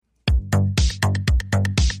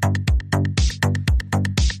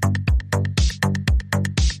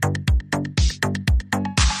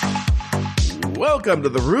welcome to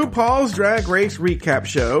the RuPaul's Drag Race Recap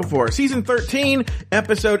Show for Season 13,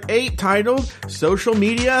 Episode 8, titled Social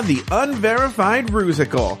Media, the Unverified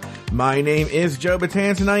Rusical. My name is Joe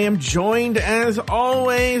Batance, and I am joined, as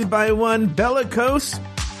always, by one bellicose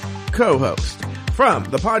co-host. From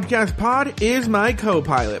the podcast pod is my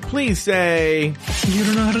co-pilot. Please say... You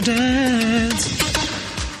don't know how to dance.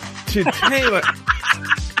 To Taylor...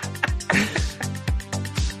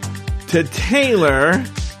 to Taylor...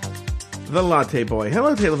 the Latte Boy.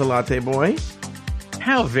 Hello, Taylor the Latte Boy.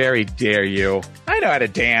 How very dare you? I know how to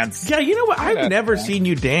dance. Yeah, you know what? I've never seen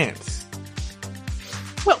you dance.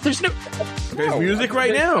 Well, there's music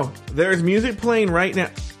right now. There's music playing right now.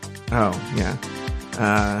 Oh, yeah.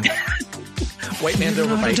 White man's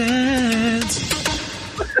over my dance.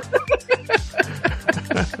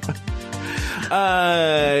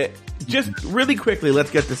 Just really quickly,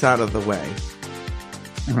 let's get this out of the way.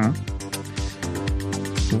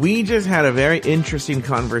 We just had a very interesting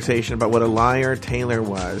conversation about what a liar Taylor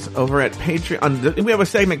was over at Patreon. We have a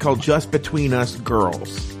segment called Just Between Us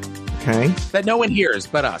Girls. Okay? That no one hears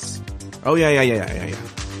but us. Oh, yeah.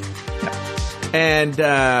 And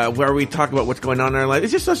where we talk about what's going on in our life.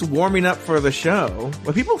 It's just us warming up for the show.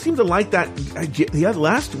 Well, people seem to like that.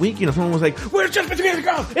 Last week, someone was like, "We're Just Between Us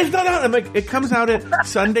Girls. It's not out." I'm like, it comes out at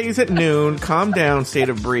Sundays at noon. Calm down, State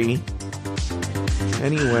of Bree.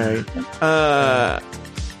 Anyway.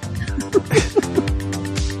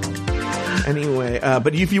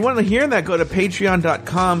 But if you want to hear that, go to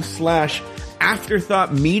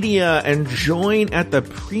patreon.com/afterthoughtmedia and join at the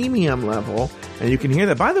premium level, and you can hear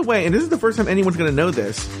that. By the way, and this is the first time anyone's going to know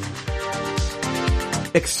this,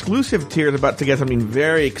 exclusive tiers about to get something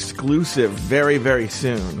very exclusive very, very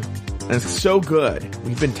soon. And it's so good.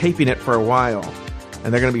 We've been taping it for a while,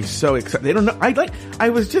 and they're going to be so excited. They don't know. I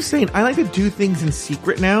was just saying, I like to do things in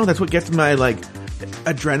secret now. That's what gets my,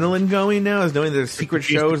 adrenaline going now, is knowing there's secret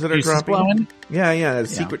shows that are dropping. Yeah,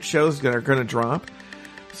 secret shows that are going to drop.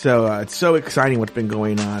 So it's so exciting what's been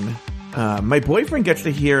going on. My boyfriend gets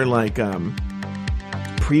to hear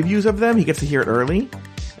previews of them. He gets to hear it early,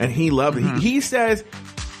 and he loves it. He says,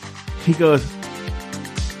 he goes,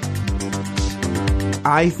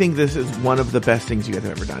 "I think this is one of the best things you guys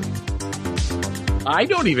have ever done." I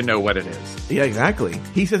don't even know what it is. Yeah, exactly.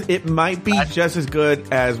 He says it might be just as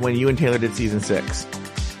good as when you and Taylor did season 6.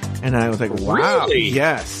 And I was like, wow. Really?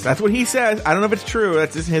 Yes. That's what he says. I don't know if it's true.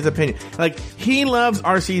 That's just his opinion. He loves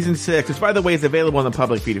our season 6, which, by the way, is available on the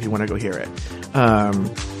public feed if you want to go hear it.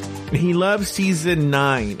 He loves season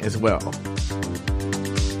 9 as well.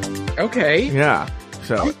 Okay. Yeah.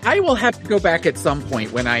 So I will have to go back at some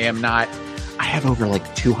point when I am not... I have over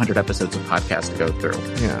 200 episodes of podcasts to go through.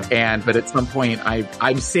 Yeah. But at some point,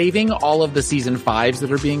 I'm saving all of the season 5s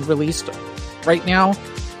that are being released right now.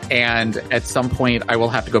 And at some point, I will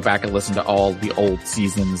have to go back and listen to all the old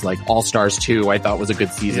seasons, like All Stars 2. I thought was a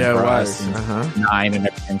good season for us. And 9 and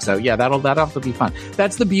everything. So yeah, that'll have to be fun.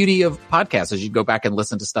 That's the beauty of podcasts, is you go back and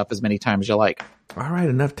listen to stuff as many times as you like. All right,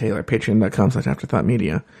 enough, Taylor.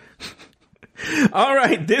 Patreon.com/afterthoughtmedia. All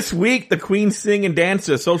right, this week, the queens sing and dance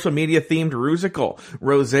a social media-themed rusical.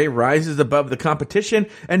 Rosé rises above the competition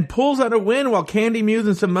and pulls out a win while Candy Muse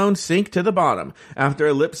and Simone sink to the bottom. After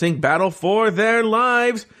a lip-sync battle for their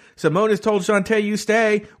lives, Simone is told, "Shantae, you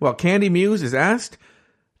stay," while Candy Muse is asked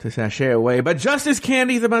to sashay away. But just as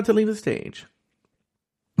Candy is about to leave the stage,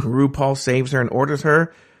 RuPaul saves her and orders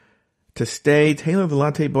her to stay. Taylor the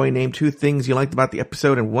Latte Boy, named 2 things you liked about the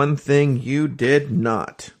episode and 1 thing you did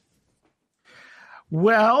not.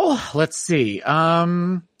 Well, let's see.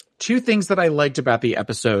 2 things that I liked about the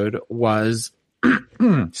episode was,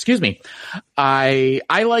 excuse me. I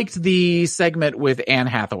liked the segment with Anne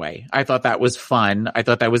Hathaway. I thought that was fun. I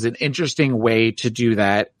thought that was an interesting way to do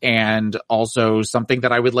that, and also something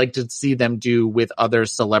that I would like to see them do with other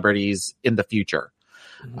celebrities in the future.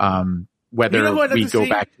 Whether we go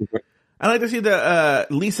back to... I'd like to see the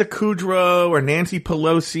Lisa Kudrow or Nancy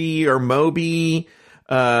Pelosi or Moby.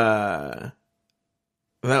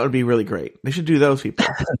 That would be really great. They should do those people.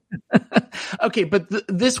 Okay, but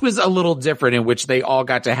this was a little different, in which they all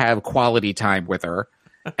got to have quality time with her,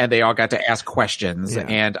 and they all got to ask questions. Yeah.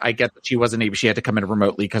 And I get that she wasn't able, she had to come in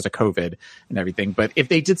remotely because of COVID and everything. But if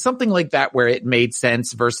they did something like that where it made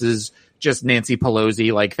sense versus just Nancy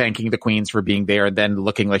Pelosi, thanking the queens for being there and then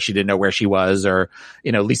looking like she didn't know where she was, or,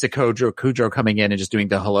 Lisa Kudrow coming in and just doing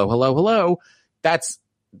the hello,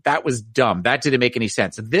 that was dumb. That didn't make any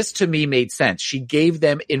sense. This, to me, made sense. She gave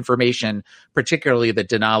them information, particularly that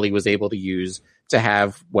Denali was able to use to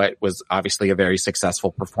have what was obviously a very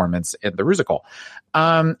successful performance in the Rusical.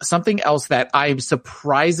 Something else that I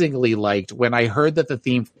surprisingly liked when I heard that the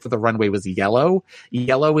theme for the runway was yellow.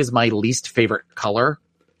 Yellow is my least favorite color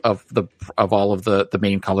of all of the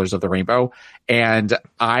main colors of the rainbow. And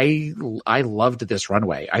I loved this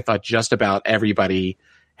runway. I thought just about everybody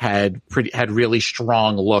had really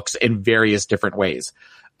strong looks in various different ways.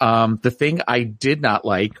 The thing I did not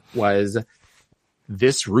like was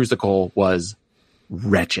this Rusical was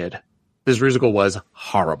wretched. This Rusical was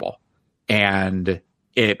horrible, and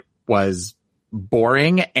it was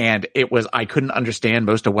boring, and I couldn't understand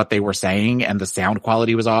most of what they were saying, and the sound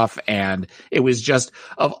quality was off, and it was just,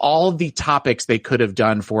 of all the topics they could have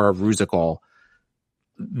done for a Rusical,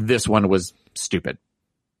 this one was stupid.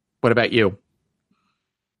 What about you?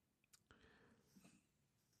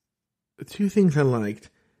 The two things I liked.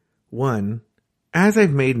 One, as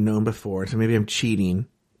I've made known before, so maybe I'm cheating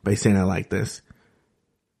by saying I like this.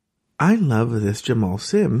 I love this Jamal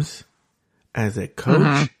Sims as a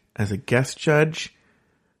coach, as a guest judge.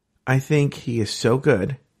 I think he is so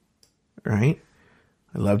good, right?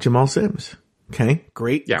 I love Jamal Sims. Okay,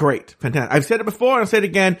 great, great, fantastic. I've said it before, I'll say it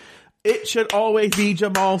again. It should always be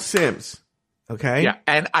Jamal Sims. Okay? Yeah,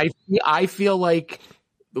 and I feel like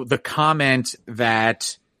the comment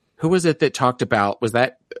that, who was it that talked about, was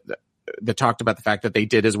that talked about the fact that they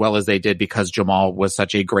did as well as they did because Jamal was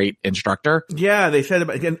such a great instructor? Yeah, they said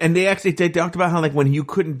about, and they talked about how, like, when you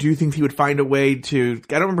couldn't do things, he would find a way to,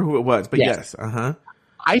 I don't remember who it was, but yes.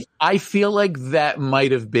 I feel like that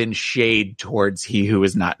might have been shade towards he who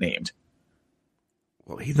is not named.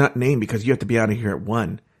 Well, he's not named because you have to be out of here at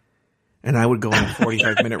 1. And I would go on a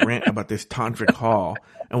 45-minute rant about this Tantric Hall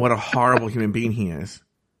and what a horrible human being he is.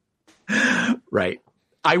 Right.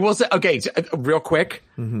 I will say, okay, real quick.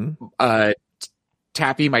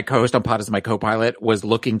 Tappy, my co-host on Pod is my co-pilot, was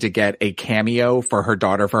looking to get a cameo for her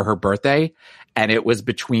daughter for her birthday. And it was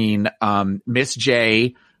between Miss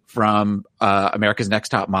J from America's Next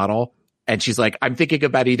Top Model. And she's like, I'm thinking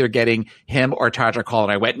about either getting him or Todrick Hall.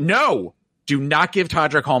 And I went, no, do not give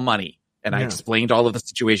Todrick Hall money. And I explained all of the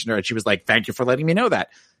situation to her, and she was like, thank you for letting me know that.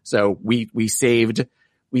 So we saved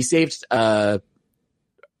Todrick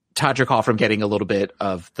Hall from getting a little bit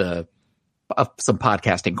of some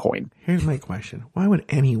podcasting coin. Here's my question. Why would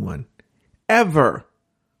anyone ever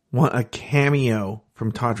want a cameo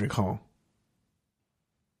from Todrick Hall?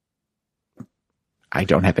 I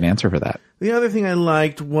don't have an answer for that. The other thing I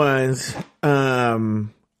liked was,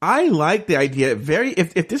 I like the idea.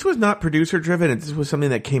 If this was not producer driven, if this was something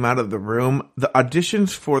that came out of the room, the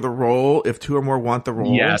auditions for the role, if 2 or more want the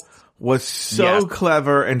role, was so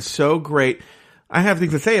clever and so great. I have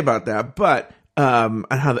things to say about that, but and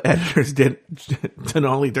how the editors did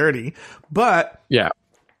Denali dirty, but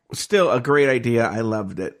still a great idea. I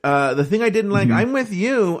loved it. The thing I didn't like, I'm with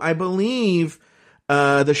you. I believe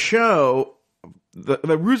the show, the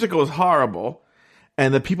Rusical is horrible,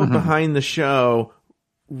 and the people behind the show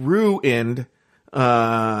ruined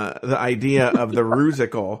the idea of the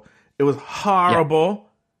Rusical. It was horrible.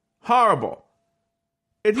 Horrible.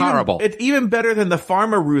 It's horrible. It's even better than the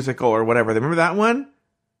Pharma Rusical or whatever. Remember that one?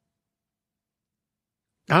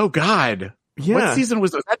 Oh God. Yeah. What season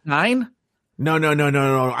was that? 9?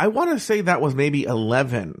 No. I want to say that was maybe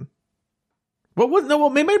 11. Maybe it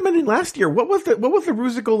might have been last year. What was the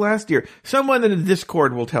Rusical last year? Someone in the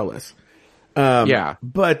Discord will tell us.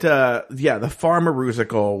 But the Pharma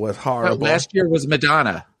Rusical was horrible. Last year was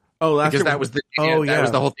Madonna. Oh, last year that was the that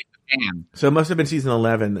was the whole thing with Anne. So it must have been season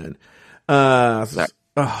 11 then.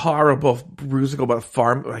 A horrible Rusical about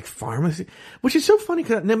pharmacy, which is so funny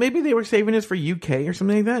because now maybe they were saving this for UK or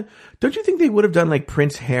something like that. Don't you think they would have done like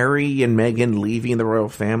Prince Harry and Meghan leaving the royal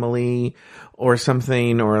family or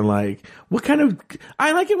something, or like what kind of?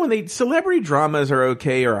 I like it when celebrity dramas are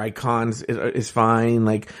okay, or icons is fine.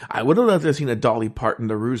 Like I would have loved to have seen a Dolly Parton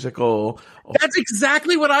the Rusical. That's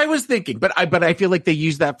exactly what I was thinking, but I feel like they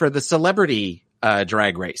used that for the celebrity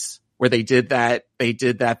drag race, where they did that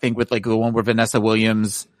thing with like the one where Vanessa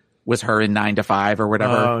Williams was her in 9 to 5 or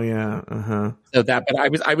whatever. Oh yeah. So but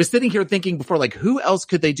I was sitting here thinking before, like, who else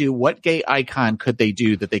could they do? What gay icon could they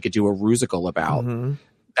do that they could do a Rusical about?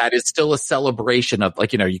 That is still a celebration of,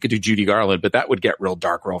 like, you could do Judy Garland, but that would get real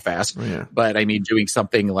dark real fast. Yeah. But I mean, doing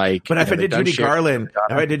something like, but if I did Judy Garland,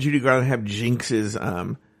 have Jinx's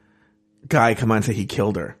guy come on and say he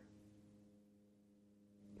killed her.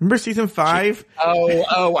 Remember season 5?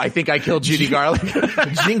 Oh, I think I killed Judy Garland.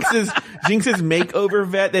 Jinx's makeover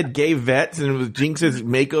vet that gave vets, and it was Jinx's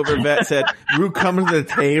makeover vet said, Ru comes to the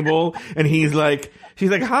table and she's like,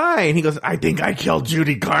 hi. And he goes, I think I killed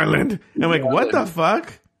Judy Garland. And I'm like, what the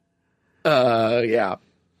fuck? Yeah.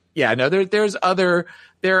 Yeah, no, there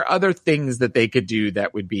are other things that they could do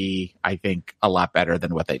that would be, I think, a lot better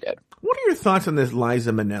than what they did. What are your thoughts on this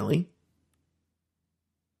Liza Minnelli?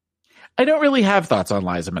 I don't really have thoughts on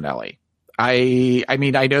Liza Minnelli. I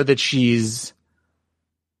mean, I know that she's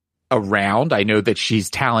around. I know that she's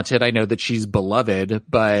talented. I know that she's beloved,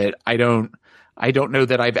 but I don't know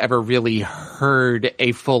that I've ever really heard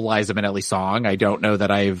a full Liza Minnelli song. I don't know that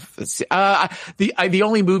the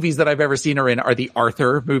only movies that I've ever seen her in are the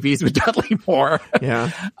Arthur movies with Dudley Moore. Yeah.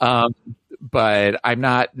 But I'm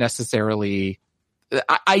not necessarily,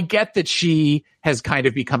 I get that she has kind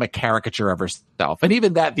of become a caricature of herself. And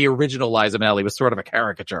even that the original Liza Minnelli was sort of a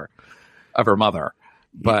caricature of her mother.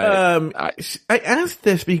 But I asked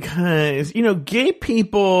this because, gay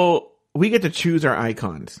people, we get to choose our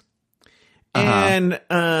icons. And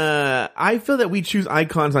I feel that we choose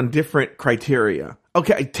icons on different criteria.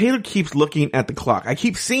 Okay, Taylor keeps looking at the clock. I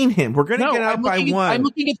keep seeing him. We're going to get out by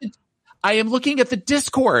one. I am looking at the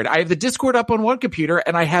Discord. I have the Discord up on one computer,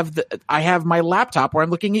 and I have my laptop where I'm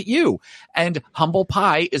looking at you. And Humble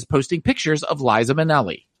Pie is posting pictures of Liza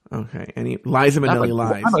Minnelli. Okay, and Liza Minnelli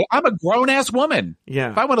lies. I'm a grown ass woman.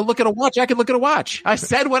 Yeah. If I want to look at a watch, I can look at a watch. I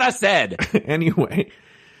said what I said. Anyway,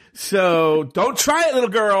 so don't try it, little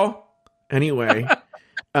girl. Anyway, what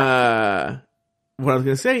I was going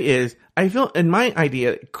to say is, I feel in my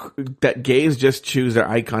idea that gays just choose their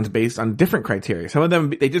icons based on different criteria. Some of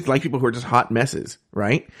them, they just like people who are just hot messes,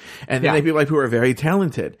 right? And then they people like who are very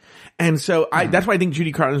talented. And so that's why I think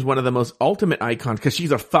Judy Garland is one of the most ultimate icons, because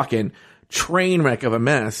she's a fucking train wreck of a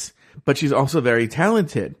mess, but she's also very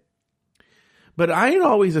talented. But I had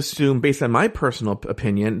always assumed, based on my personal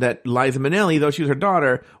opinion, that Liza Minnelli, though she was her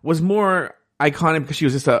daughter, was more iconic because she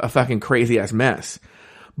was just a fucking crazy ass mess.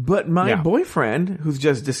 But my boyfriend, who's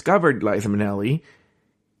just discovered Liza Minnelli,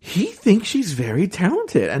 he thinks she's very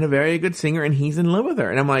talented and a very good singer, and he's in love with her.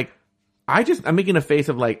 And I'm like, I'm making a face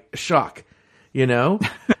of like shock,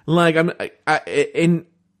 like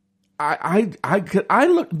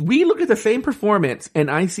we look at the same performance and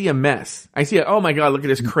I see a mess. I see oh my God, look at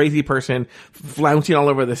this crazy person flouncing all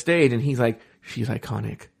over the stage. And he's like, she's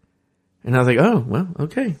iconic. And I was like, oh, well,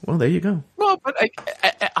 okay. Well, there you go. Well, but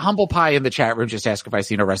Humble Pie in the chat room just asked if I've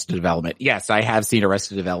seen Arrested Development. Yes, I have seen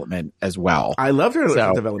Arrested Development as well. I loved her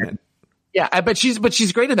Arrested Development. Yeah, but she's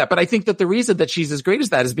great in that. But I think that the reason that she's as great as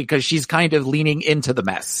that is because she's kind of leaning into the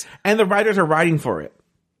mess. And the writers are writing for it.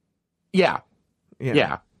 Yeah.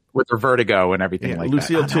 With her Vertigo and everything like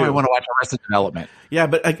Lucille that. too. I want to watch Arrested Development. Yeah,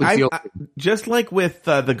 but I just like with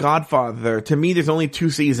The Godfather, to me, there's only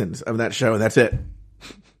 2 seasons of that show, and that's it.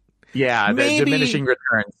 Yeah, the diminishing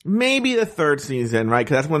returns. Maybe the 3rd season, right?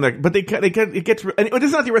 Because that's when it gets. This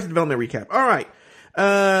is not the Arrested Development recap. All right.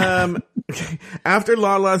 After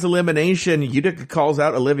Lala's elimination, Utica calls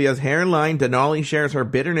out Olivia's hairline. Denali shares her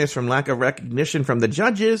bitterness from lack of recognition from the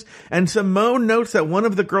judges, and Simone notes that one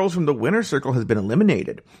of the girls from the winner's circle has been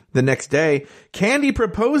eliminated. The next day, Candy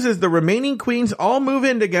proposes the remaining queens all move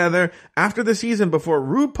in together after the season before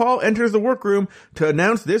RuPaul enters the workroom to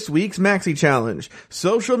announce this week's Maxi Challenge.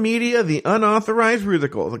 Social media, the unauthorized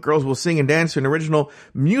musical. The girls will sing and dance to an original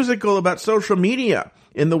musical about social media.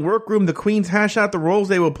 In the workroom, the queens hash out the roles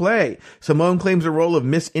they will play. Simone claims the role of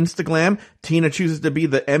Miss Instaglam. Tina chooses to be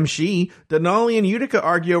the MC. Denali and Utica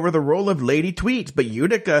argue over the role of Lady Tweets, but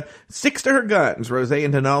Utica sticks to her guns. Rosé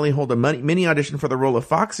and Denali hold a mini audition for the role of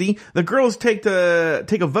Foxy. The girls take a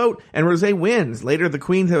vote, and Rosé wins. Later, the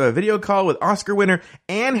queens have a video call with Oscar winner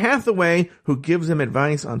Anne Hathaway, who gives them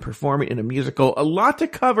advice on performing in a musical. A lot to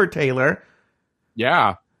cover, Taylor.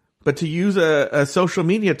 Yeah. But to use a social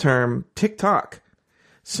media term, TikTok.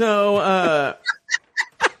 So,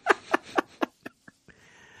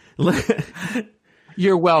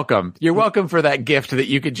 you're welcome. You're welcome for that gift that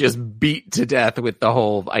you could just beat to death with the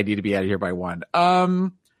whole I need to be out of here by 1.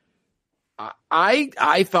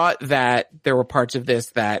 I thought that there were parts of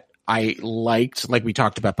this that I liked, like we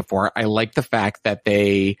talked about before. I liked the fact that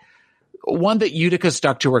that Utica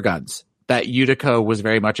stuck to her guns. That Utica was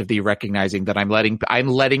very much of the recognizing that I'm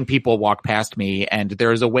letting people walk past me, and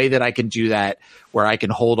there is a way that I can do that where I can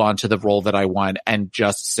hold on to the role that I want and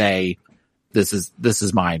just say, this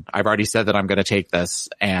is mine. I've already said that I'm going to take this,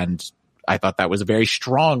 and I thought that was very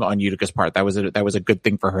strong on Utica's part. That was a good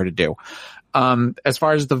thing for her to do. As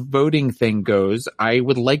far as the voting thing goes, I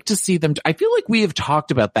would like to see them. I feel like we have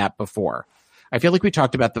talked about that before. I feel like we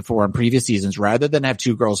talked about before on previous seasons, rather than have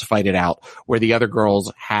 2 girls fight it out where the other girls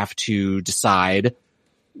have to decide,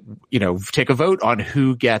 take a vote on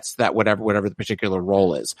who gets that whatever the particular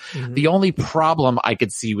role is. Mm-hmm. The only problem I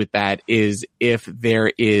could see with that is if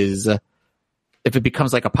it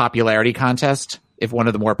becomes like a popularity contest, if one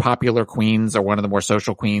of the more popular queens or one of the more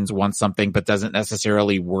social queens wants something but doesn't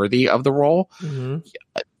necessarily worthy of the role,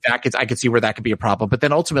 I could see where that could be a problem. But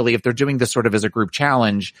then ultimately, if they're doing this sort of as a group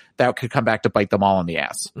challenge, that could come back to bite them all in the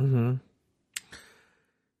ass. Mm-hmm.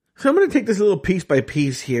 So I'm going to take this a little piece by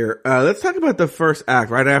piece here. Let's talk about the first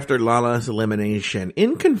act right after Lala's elimination.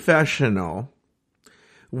 In confessional,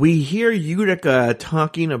 we hear Utica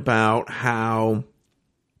talking about how,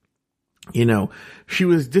 you know, she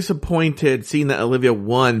was disappointed seeing that Olivia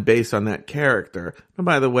won based on that character. And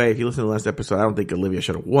by the way, if you listen to the last episode, I don't think Olivia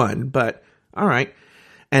should have won, but all right.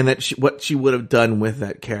 And that what she would have done with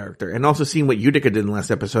that character. And also seeing what Utica did in the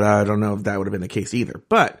last episode, I don't know if that would have been the case either.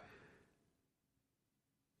 But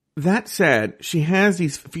that said, she has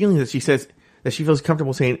these feelings that she says that she feels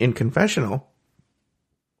comfortable saying in confessional,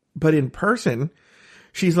 but in person,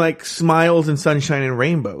 she's like smiles and sunshine and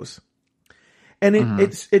rainbows. And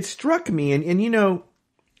it struck me, and you know,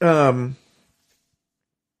 everyone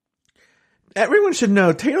should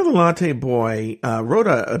know Taylor the Latte Boy wrote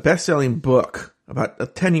a best-selling book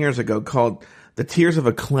about 10 years ago called The Tears of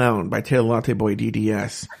a Clown by Taylor the Latte Boy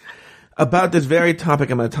DDS about this very topic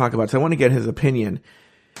I'm going to talk about. So I want to get his opinion.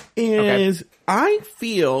 I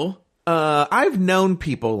feel, I've known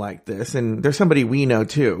people like this, and there's somebody we know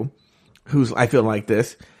too, I feel like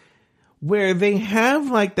this, where they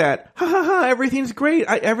have like that, ha ha ha, everything's great,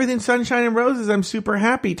 everything's sunshine and roses, I'm super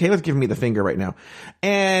happy. Taylor's giving me the finger right now.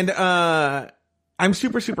 And, I'm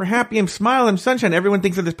super, super happy, I'm smiling, I'm sunshine, everyone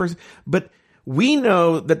thinks of this person, but we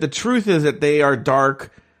know that the truth is that they are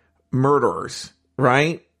dark murderers,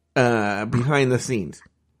 right? Behind the scenes.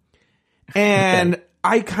 And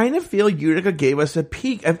I kind of feel Utica gave us a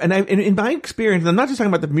peek. And in my experience, I'm not just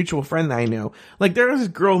talking about the mutual friend that I know. Like, there was this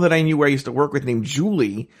girl that I knew where I used to work with named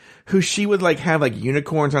Julie, who she would like have like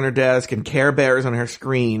unicorns on her desk and Care Bears on her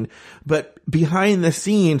screen. But behind the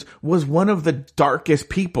scenes was one of the darkest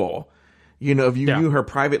people. You know, if you knew her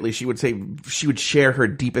privately, she would share her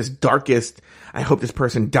deepest, darkest, I hope this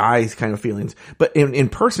person dies kind of feelings. But in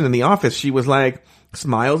person in the office, she was like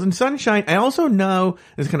smiles and sunshine. I also know,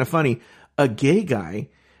 it's kind of funny, a gay guy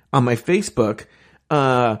on my Facebook,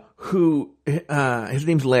 who, his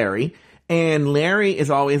name's Larry, and Larry is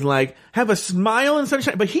always like, have a smile and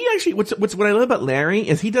sunshine. But he actually, what I love about Larry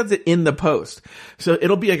is he does it in the post. So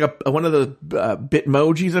it'll be like one of those,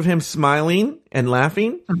 bitmojis of him smiling and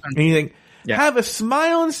laughing. And you think, have a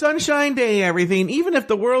smile and sunshine day, everything. Even if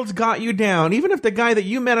the world's got you down, even if the guy that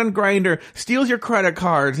you met on Grindr steals your credit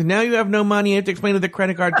cards and now you have no money, you have to explain to the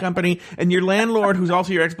credit card company, and your landlord, who's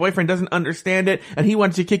also your ex-boyfriend, doesn't understand it, and he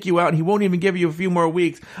wants to kick you out, and he won't even give you a few more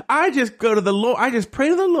weeks. I just go to the Lord, I just pray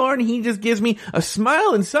to the Lord, and he just gives me a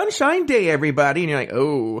smile and sunshine day, everybody. And you're like,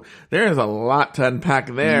 oh, there's a lot to unpack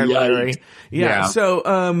there, Larry. Yeah.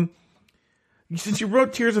 So, since you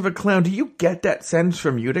wrote Tears of a Clown, do you get that sense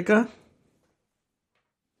from Utica?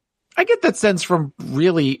 I get that sense from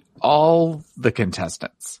really all the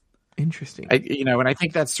contestants. Interesting. And I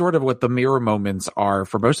think that's sort of what the mirror moments are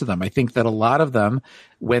for most of them. I think that a lot of them,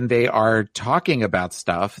 when they are talking about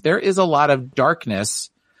stuff, there is a lot of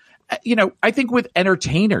darkness. I think with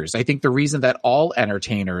entertainers, I think the reason that all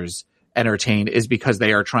entertainers entertain is because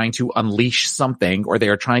they are trying to unleash something, or they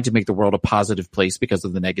are trying to make the world a positive place because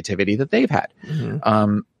of the negativity that they've had.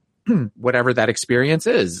 Whatever that experience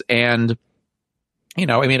is. And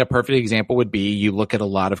a perfect example would be, you look at a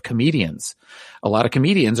lot of comedians. A lot of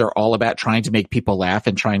comedians are all about trying to make people laugh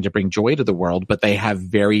and trying to bring joy to the world, but they have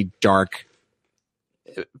very dark,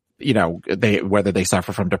 whether they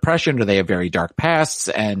suffer from depression or they have very dark pasts,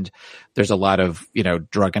 and there's a lot of,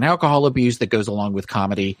 drug and alcohol abuse that goes along with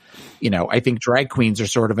comedy. I think drag queens are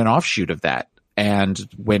sort of an offshoot of that. And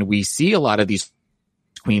when we see a lot of these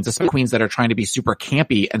queens, especially queens that are trying to be super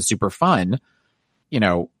campy and super fun,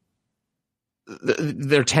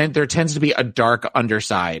 there tends to be a dark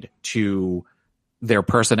underside to their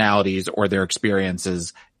personalities or their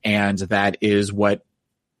experiences, and that is what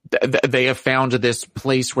they have found, this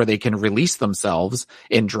place where they can release themselves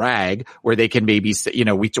in drag, where they can maybe,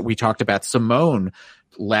 we talked about Simone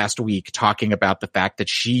last week, talking about the fact that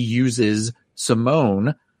she uses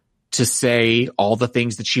Simone to say all the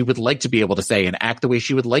things that she would like to be able to say and act the way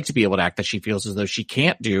she would like to be able to act, that she feels as though she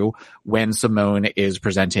can't do when Simone is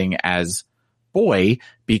presenting as boy,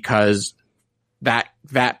 because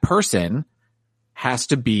that person has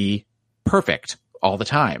to be perfect all the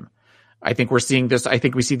time. I think we're seeing this. I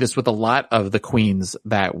think we see this with a lot of the queens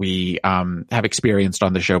that we have experienced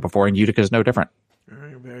on the show before, and Utica is no different. All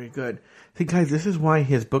right, very good. See, guys, this is why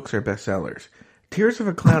his books are bestsellers. Tears of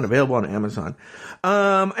a Clown, available on Amazon.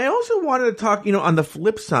 I also wanted to talk, on the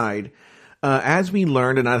flip side, as we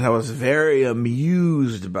learned, and as I was very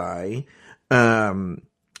amused by,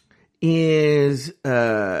 is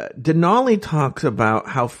Denali talks about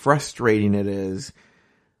how frustrating it is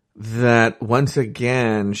that once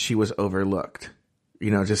again she was overlooked,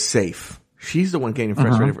 just safe. She's the one getting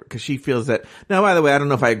frustrated because she feels that. Now, by the way, I don't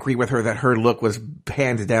know if I agree with her that her look was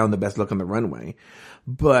hands down the best look on the runway,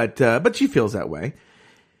 but she feels that way.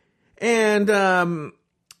 And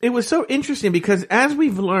it was so interesting because as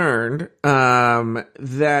we've learned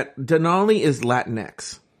that Denali is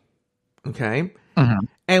Latinx, okay.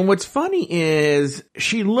 And what's funny is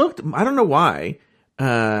she looked, I don't know why,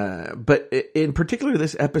 but in particular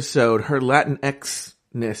this episode, her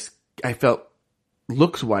Latinx-ness, I felt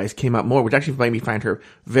looks-wise came out more, which actually made me find her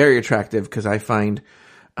very attractive because I find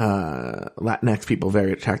Latinx people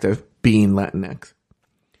very attractive, being Latinx.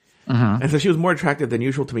 And so she was more attractive than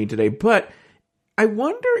usual to me today. But I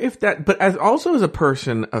wonder if that, but as a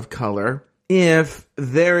person of color, if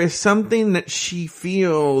there is something that she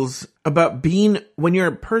feels about being, when you're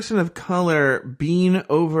a person of color, being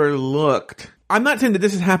overlooked. I'm not saying that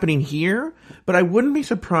this is happening here, but I wouldn't be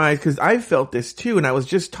surprised because I felt this too. And I was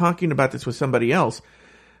just talking about this with somebody else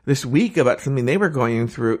this week about something they were going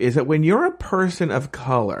through, is that when you're a person of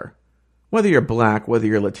color, whether you're black, whether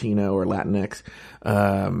you're Latino or Latinx,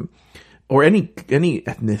 or any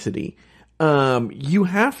ethnicity, you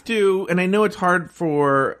have to, and I know it's hard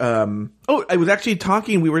for, I was actually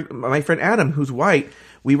talking, my friend Adam, who's white,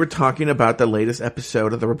 we were talking about the latest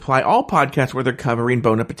episode of the Reply All podcast where they're covering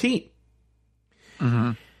Bon Appetit.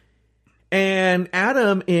 And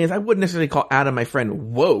Adam is, I wouldn't necessarily call Adam, my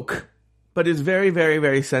friend, woke, but is very, very,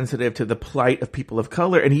 very sensitive to the plight of people of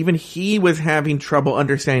color. And even he was having trouble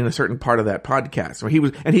understanding a certain part of that podcast where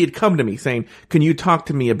he had come to me saying, can you talk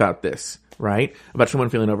to me about this? Right? About someone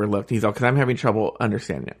feeling overlooked. He's all, cause I'm having trouble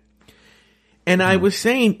understanding it. And I was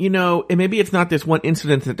saying, and maybe it's not this one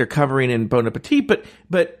incident that they're covering in Bon Appetit,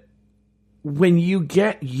 but when you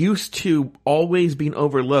get used to always being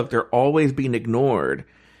overlooked or always being ignored,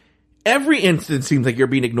 every instance seems like you're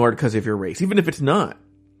being ignored because of your race, even if it's not.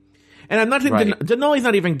 And I'm not saying Denali's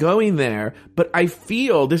not even going there, but I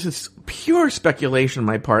feel this is pure speculation on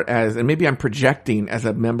my part and maybe I'm projecting as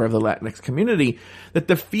a member of the Latinx community, that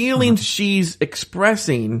the feelings she's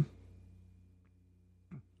expressing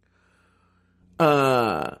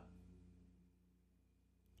are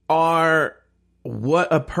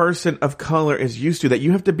what a person of color is used to, that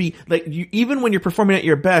you have to be like, even when you're performing at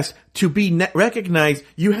your best, to be recognized,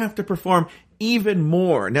 you have to perform even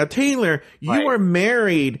more. Now, Taylor, you are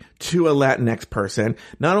married to a Latinx person.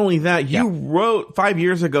 Not only that, you wrote 5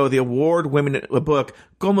 years ago the award-winning book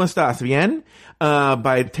 "Cómo Estás Bien"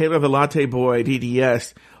 by Taylor the Latte Boy,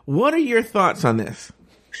 DDS. What are your thoughts on this?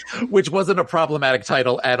 Which wasn't a problematic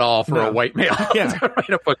title at all for a white male to write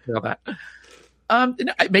a book about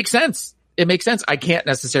that. It makes sense. It makes sense. I can't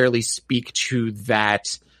necessarily speak to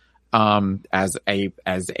that as a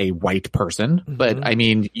white person, but I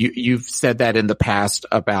mean, you've said that in the past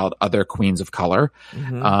about other queens of color.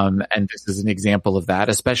 And this is an example of that,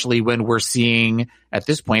 especially when we're seeing at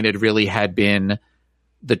this point, it really had been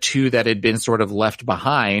the two that had been sort of left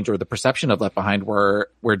behind, or the perception of left behind, were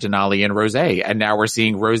Denali and Rosé. And now we're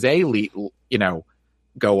seeing Rosé,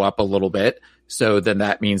 go up a little bit. So then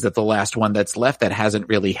that means that the last one that's left that hasn't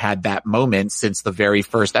really had that moment since the very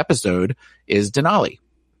first episode is Denali.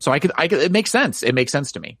 So it makes sense. It makes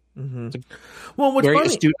sense to me. Well, what's very funny,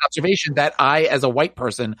 astute observation that I, as a white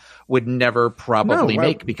person, would never probably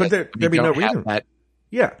make, because there'd be no reason. That.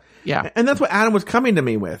 Yeah. And that's what Adam was coming to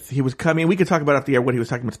me with. He was coming, we could talk about off the air what he was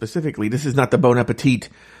talking about specifically. This is not the Bon Appetit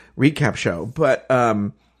recap show, but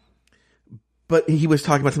he was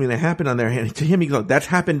talking about something that happened on there, and to him, he goes, that's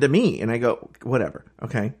happened to me. And I go, whatever.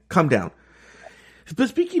 Okay. Calm down. But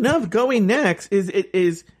speaking of going next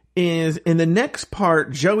is in the next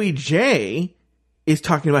part, Joey J is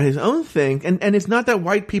talking about his own thing. And it's not that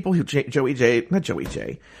white people who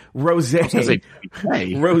Rosé.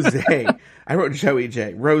 Rosé. I wrote Joey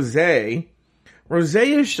J. Rosé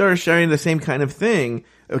is sort of sharing the same kind of thing,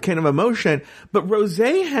 a kind of emotion. But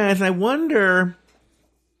Rosé has, and I wonder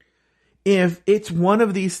if it's one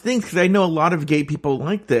of these things, because I know a lot of gay people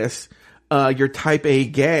like this, your type A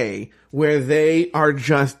gay, where they are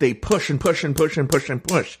just, they push and push and push and push and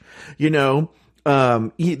push, they're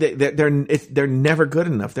never good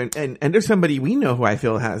enough. And there's somebody we know who I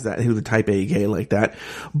feel has that, who's a type A gay like that.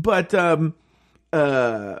 But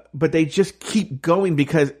they just keep going,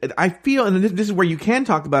 because I feel, and this is where you can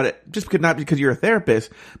talk about it, just not because you're a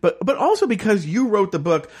therapist, but also because you wrote the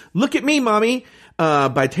book, Look at Me, Mommy,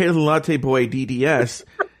 by Taylor the Latte Boy, DDS.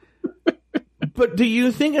 But do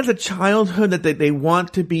you think as a childhood that they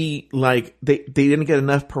want to be like, they didn't get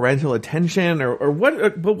enough parental attention or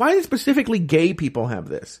what, but why do specifically gay people have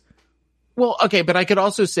this? Well, okay, but I could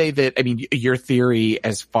also say that, I mean, your theory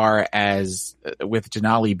as far as with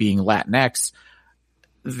Denali being Latinx,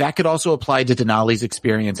 that could also apply to Denali's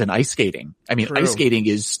experience in ice skating. I mean, ice skating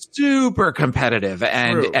is super competitive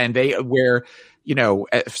and they, where, you know,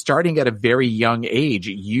 starting at a very young age,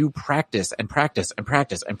 you practice and practice and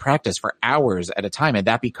practice and practice for hours at a time, and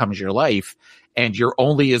that becomes your life, and you're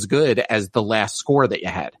only as good as the last score that you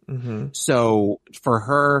had. Mm-hmm. So for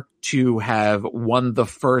her to have won the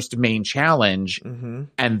first main challenge mm-hmm.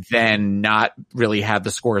 and then not really have the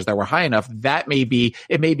scores that were high enough, it may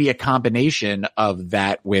be a combination of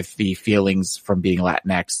that with the feelings from being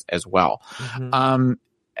Latinx as well. Mm-hmm.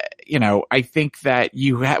 You know, I think that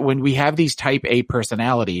when we have these type A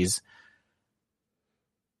personalities,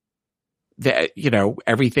 that, you know,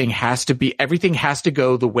 everything has to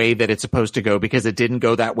go the way that it's supposed to go because it didn't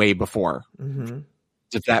go that way before. Mm-hmm.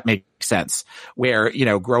 If that makes sense. Where, you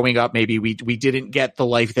know, growing up, maybe we didn't get the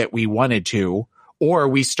life that we wanted to, or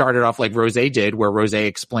we started off like Rose did, where Rose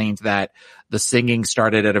explained that the singing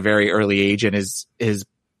started at a very early age and his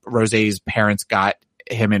Rose's parents got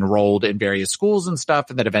him enrolled in various schools and stuff,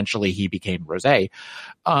 and then eventually he became Rose.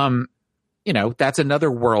 You know, that's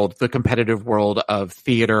another world, the competitive world of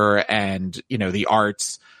theater and, you know, the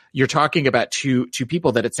arts. You're talking about two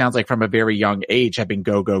people that it sounds like from a very young age have been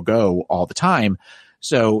go, go, go all the time.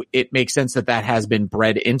 So it makes sense that has been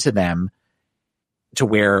bred into them to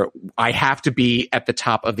where I have to be at the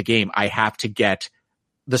top of the game. I have to get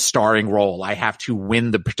the starring role. I have to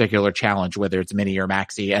win the particular challenge, whether it's Minnie or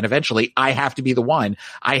Maxie. And eventually I have to be the one.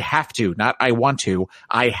 I have to, not I want to.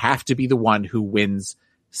 I have to be the one who wins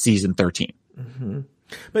season 13. Mm-hmm.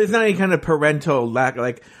 But it's not any kind of parental lack.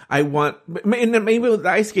 Like I want, maybe with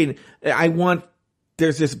ice skating,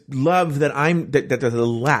 there's this love that there's a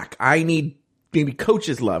lack. I need maybe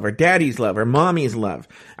coach's love or daddy's love or mommy's love.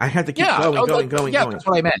 I have to keep going. That's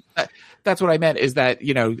what I meant. That's what I meant is that,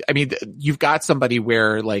 you know, I mean, you've got somebody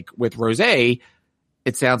where like with Rose, it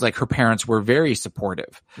sounds like her parents were very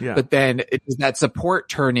supportive, but then does that support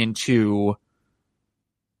turn into,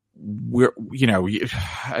 you're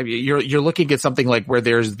looking at something like where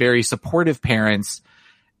there's very supportive parents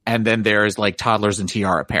and then there's like toddlers and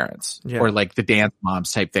tiara parents or like the dance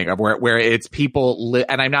moms type thing of where it's people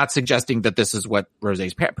and I'm not suggesting that this is what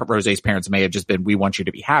Rose's parents may have just been, we want you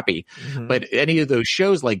to be happy. Mm-hmm. But any of those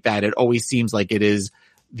shows like that, it always seems like it is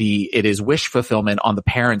wish fulfillment on the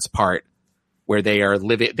parents' part, where they are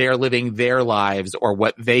living their lives or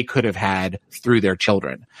what they could have had through their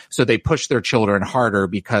children. So they push their children harder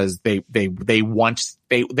because they want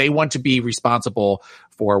to be responsible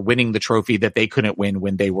for winning the trophy that they couldn't win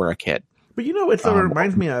when they were a kid. But you know, it sort of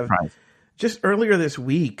reminds me of just earlier this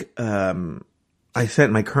week. I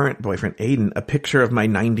sent my current boyfriend Aiden a picture of my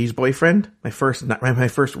 90s boyfriend, my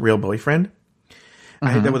first real boyfriend.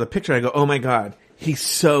 Mm-hmm. There was a picture. I go, oh my God, he's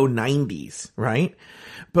so 90s, right?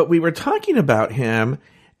 But we were talking about him,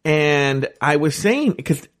 and I was saying,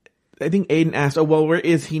 because I think Aiden asked, oh, well, where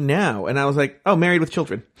is he now? And I was like, oh, married with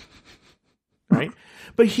children. Right?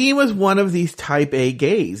 But he was one of these type A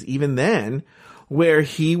gays, even then, where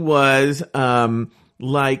he was,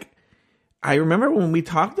 like, I remember when we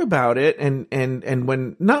talked about it and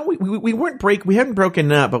when we hadn't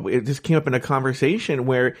broken up, but it just came up in a conversation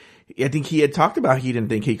where I think he had talked about he didn't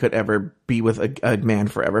think he could ever be with a man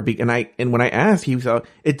forever. And when I asked, he was,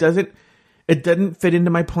 it doesn't fit into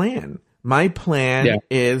my plan. My plan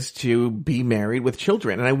is to be married with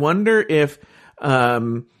children. And I wonder if,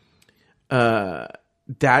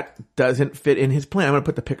 that doesn't fit in his plan. I'm not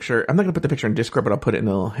going to put the picture in Discord, but I'll put it in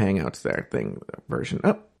the little Hangouts version.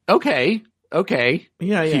 Oh, okay.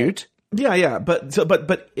 Yeah. Cute. Yeah. But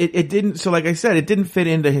it didn't. So like I said, it didn't fit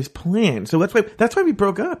into his plan. So that's why we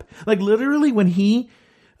broke up. Like literally when he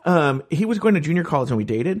was going to junior college and we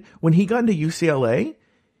dated. When he got into UCLA,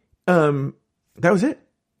 that was it.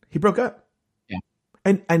 He broke up. Yeah.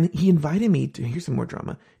 And he invited me to, here's some more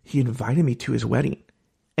drama. He invited me to his wedding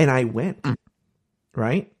and I went.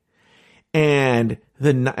 Right. And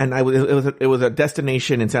it was a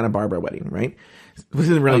destination in Santa Barbara wedding, right? It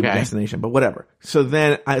wasn't really a destination, but whatever. So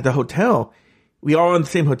then at the hotel, we all in the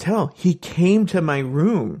same hotel. He came to my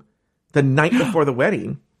room the night before the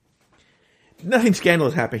wedding. Nothing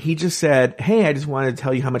scandalous happened. He just said, hey, I just wanted to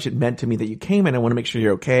tell you how much it meant to me that you came and I want to make sure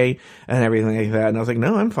you're okay and everything like that. And I was like,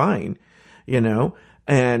 no, I'm fine. You know?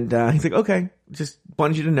 And he's like, okay, just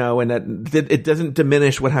wanted you to know, and that it doesn't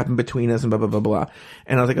diminish what happened between us and blah, blah, blah, blah.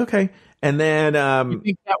 And I was like, okay. And then,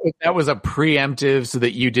 you think that was a preemptive so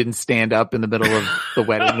that you didn't stand up in the middle of the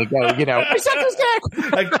wedding and go, I suck his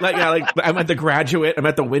dick. like I'm at The Graduate. I'm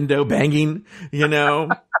at the window banging,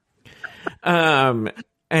 and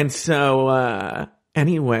so,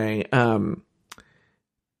 anyway,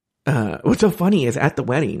 what's so funny is at the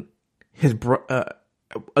wedding,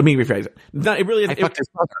 let me rephrase it. No, it really is.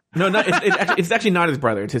 It's actually not his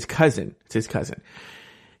brother. It's his cousin.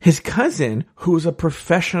 His cousin, who's a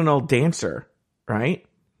professional dancer, right?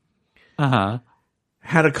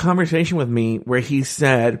 Had a conversation with me where he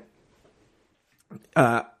said,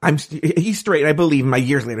 he's straight. I believe him.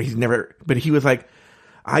 Years later, but he was like,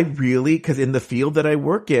 because in the field that I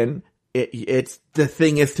work in, it's the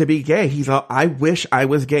thing is to be gay. He's like, I wish I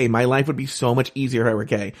was gay. My life would be so much easier if I were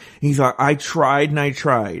gay. He's like, I tried,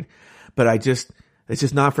 but it's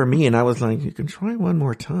just not for me. And I was like, you can try one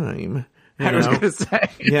more time. I was going to say.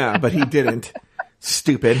 Yeah, but he didn't.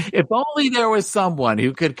 Stupid. If only there was someone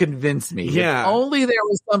who could convince me. Yeah. If only there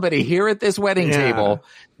was somebody here at this wedding table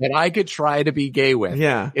that I could try to be gay with.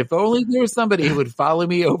 Yeah. If only there was somebody who would follow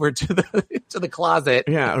me over to the closet.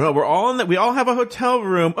 Yeah. No, we all have a hotel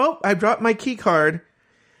room. Oh, I dropped my key card.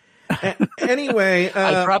 Anyway.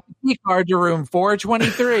 I dropped the key card to room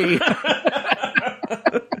 423.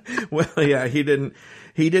 Well, yeah, he didn't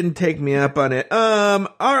take me up on it. All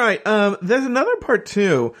right. There's another part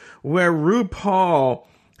too where RuPaul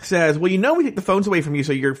says, well, we take the phones away from you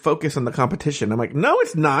so you're focused on the competition. I'm like, no,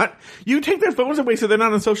 it's not. You take their phones away so they're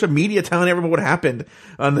not on social media telling everyone what happened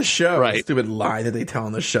on the show. Right. Stupid lie that they tell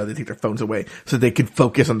on the show. They take their phones away so they can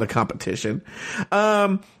focus on the competition.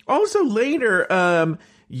 Also later,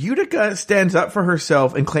 Utica stands up for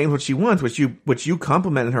herself and claims what she wants, which you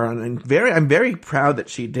complimented her on, and I'm very proud that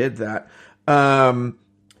she did that.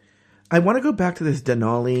 I want to go back to this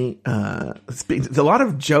Denali. There's a lot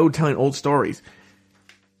of Joe telling old stories.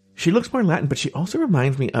 She looks more Latin, but she also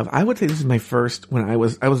reminds me of, I would say this is my first, when I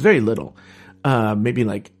was very little, maybe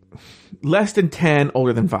like less than 10,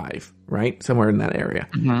 older than 5, right? Somewhere in that area.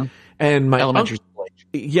 Mm-hmm. And my elementary school age.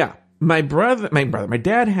 Yeah. My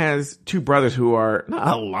dad has 2 brothers who are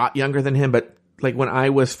not a lot younger than him, but like when I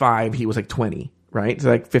was 5, he was like 20, right? So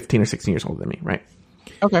like 15 or 16 years older than me, right?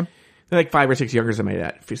 Okay. They're like 5 or 6 younger than my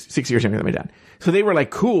dad, 6 years younger than my dad. So they were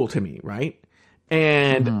like cool to me, right?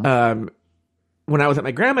 And, when I was at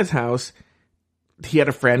my grandma's house, he had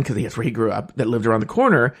a friend, because that's where he grew up, that lived around the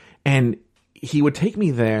corner, and he would take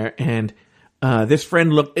me there, and this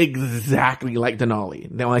friend looked exactly like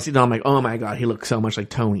Denali. Now when I see Denali, I'm like, oh my God, he looks so much like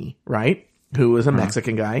Tony, right? Who was a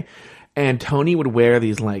Mexican guy. And Tony would wear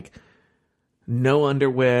these like no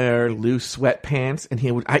underwear, loose sweatpants, and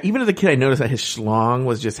even as a kid, I noticed that his schlong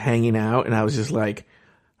was just hanging out, and I was just like,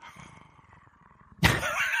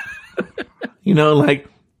 like,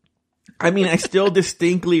 I mean, I still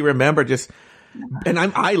distinctly remember and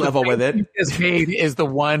I'm eye level with it. This made is the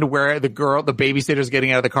one where the babysitter's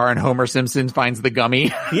getting out of the car and Homer Simpson finds the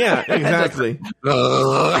gummy. Yeah, exactly.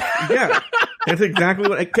 Yeah, that's exactly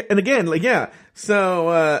what. And again, like, yeah.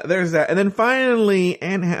 So there's that, and then finally,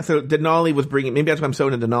 so Denali was bringing. Maybe that's why I'm so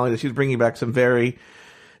into Denali. That she was bringing back some very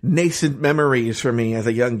nascent memories for me as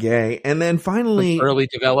a young gay. And then finally, like early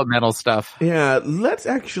developmental stuff. Yeah, let's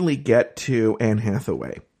actually get to Anne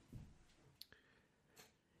Hathaway.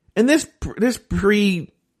 And this predates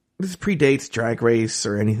Drag Race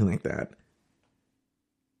or anything like that.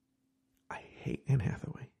 I hate Anne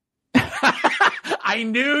Hathaway. I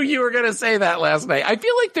knew you were going to say that last night. I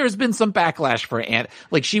feel like there's been some backlash for Anne.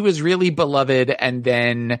 Like, she was really beloved, and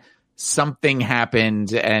then something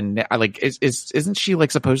happened, and isn't she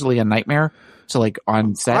like supposedly a nightmare? So like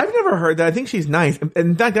on set, I've never heard that. I think she's nice,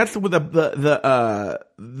 and that's what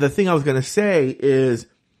the thing I was going to say is.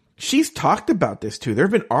 She's talked about this too. There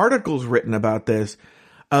have been articles written about this,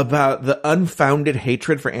 about the unfounded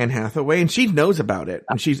hatred for Anne Hathaway, and she knows about it.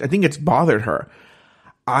 And I think it's bothered her.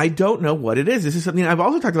 I don't know what it is. This is something I've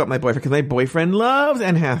also talked about with my boyfriend, because my boyfriend loves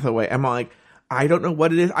Anne Hathaway. I'm like, I don't know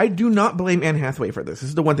what it is. I do not blame Anne Hathaway for this. This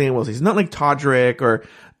is the one thing I will say. It's not like Todrick or,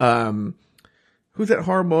 who's that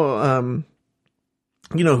horrible,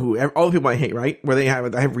 who all the people I hate, right? Where I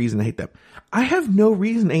have reason to hate them. I have no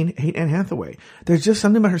reason to hate Anne Hathaway. There's just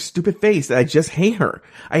something about her stupid face that I just hate her.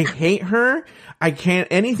 I hate her. I can't,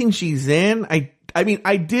 anything she's in. I mean,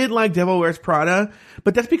 I did like Devil Wears Prada,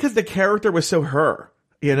 but that's because the character was so her,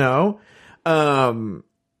 But I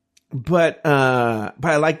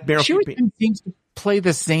like Meryl. She seems to play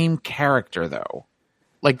the same character though.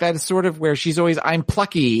 Like that is sort of where she's always, I'm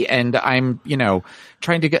plucky and I'm,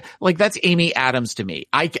 trying to get, like that's Amy Adams to me.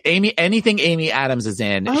 Anything Amy Adams is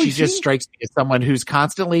in, she just strikes me as someone who's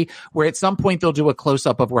constantly, where at some point they'll do a close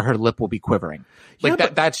up of where her lip will be quivering.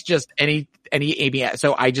 Like that's just any Amy.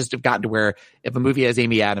 So I just have gotten to where if a movie has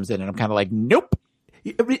Amy Adams in it, I'm kind of like, nope.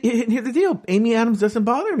 Here's the deal. Amy Adams doesn't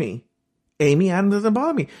bother me.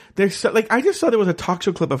 There's I just saw there was a talk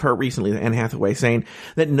show clip of her recently, Anne Hathaway, saying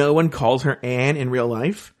that no one calls her Anne in real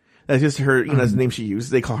life. That's just her, that's the name she uses.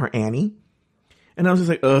 They call her Annie. And I was just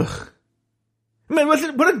like, ugh. Man,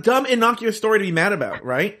 what a dumb, innocuous story to be mad about,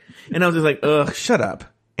 right? And I was just like, ugh, shut up,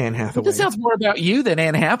 Anne Hathaway. This sounds more about you than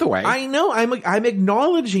Anne Hathaway. I know. I'm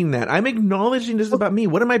acknowledging that. I'm acknowledging this is about me.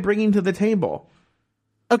 What am I bringing to the table?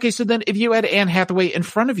 Okay, so then if you had Anne Hathaway in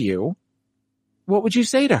front of you, what would you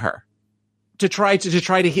say to her? To try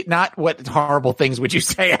to hit, not what horrible things would you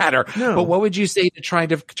say at her, but what would you say to try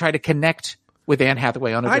to connect with Anne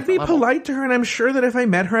Hathaway on a different level? I'd be polite to her, and I'm sure that if I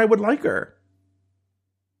met her, I would like her.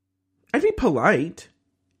 I'd be polite,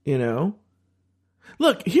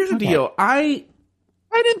 Look, here's the deal.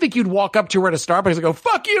 I didn't think you'd walk up to her at a Starbucks and go,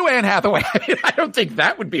 "Fuck you, Anne Hathaway." I don't think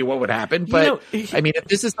that would be what would happen. But if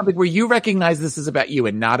this is something where you recognize this is about you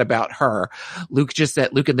and not about her, Luke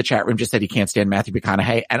in the chat room just said he can't stand Matthew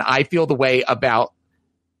McConaughey, and I feel the way about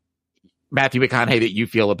Matthew McConaughey that you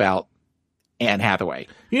feel about Anne Hathaway.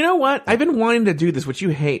 You know what? I've been wanting to do this, which you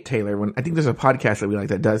hate, Taylor. When I think there's a podcast that we like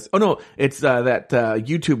that does. Oh no, it's that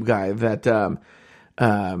YouTube guy that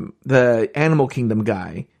the Animal Kingdom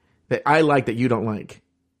guy that I like that you don't like.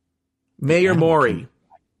 Mayor Mori.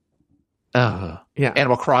 Yeah.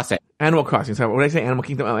 Animal Crossing. So when I say Animal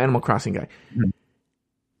Kingdom, Animal Crossing guy. Mm-hmm.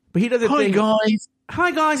 But he does it.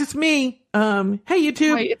 Hi guys, it's me. Hey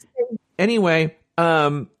YouTube. Hi, it's me. Anyway,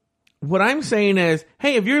 what I'm saying is,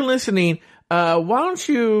 hey, if you're listening, why don't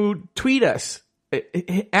you tweet us,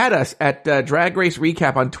 at us at Drag Race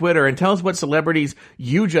Recap on Twitter and tell us what celebrities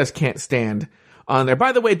you just can't stand on there.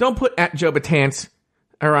 By the way, don't put at Joe Batance.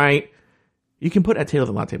 All right. You can put at Taylor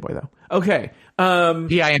the Latte Boy, though. Okay.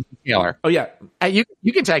 PIMC Taylor. Oh, yeah.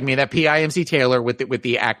 You can tag me that PIMC Taylor with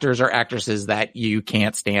the actors or actresses that you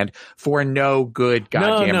can't stand for no good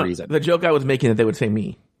goddamn reason. The joke I was making that they would say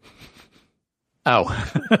me. Oh.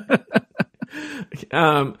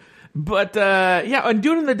 But and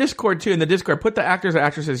do it in the Discord, too. In the Discord, put the actors or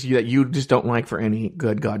actresses that you just don't like for any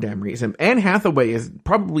good goddamn reason. Anne Hathaway is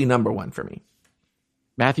probably number one for me.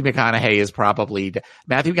 Matthew McConaughey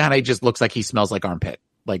just looks like he smells like armpit.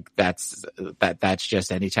 Like that's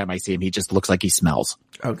just anytime I see him, he just looks like he smells.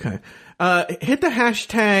 Okay. Hit the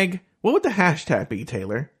hashtag. What would the hashtag be,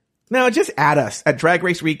 Taylor? No, just add us at Drag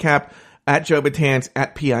Race Recap, at Joe Batance,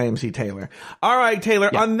 at PIMC Taylor. All right,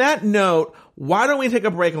 Taylor, On that note, why don't we take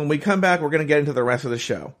a break? When we come back, we're going to get into the rest of the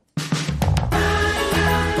show.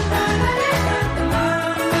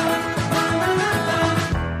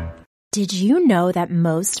 Did you know that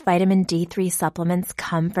most vitamin D3 supplements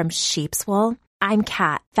come from sheep's wool? I'm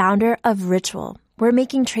Kat, founder of Ritual. We're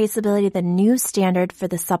making traceability the new standard for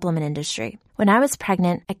the supplement industry. When I was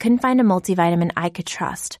pregnant, I couldn't find a multivitamin I could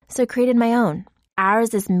trust, so I created my own.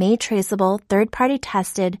 Ours is made traceable, third-party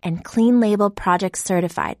tested, and clean label project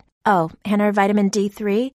certified. Oh, and our vitamin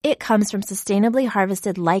D3? It comes from sustainably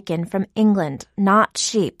harvested lichen from England, not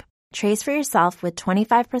sheep. Trace for yourself with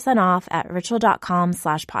 25% off at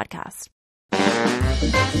ritual.com/podcast.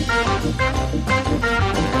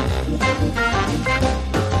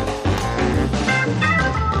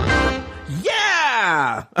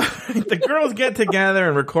 Yeah! The girls get together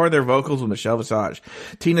and record their vocals with Michelle Visage.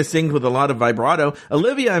 Tina sings with a lot of vibrato.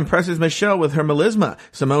 Olivia impresses Michelle with her melisma.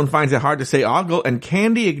 Simone finds it hard to say ogle, and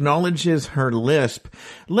Candy acknowledges her lisp.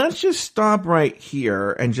 Let's just stop right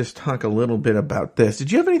here and just talk a little bit about this. Did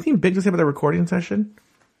you have anything big to say about the recording session?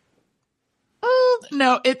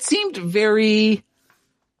 No, it seemed very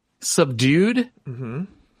subdued. Mm-hmm.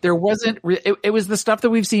 There wasn't. It was the stuff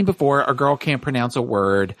that we've seen before. A girl can't pronounce a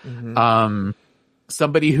word. Mm-hmm.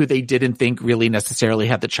 Somebody who they didn't think really necessarily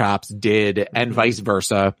had the chops did, and vice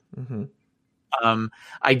versa. Mm-hmm.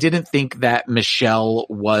 I didn't think that Michelle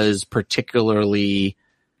was particularly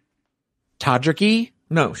Todrick-y.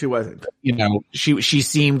 No, she wasn't. She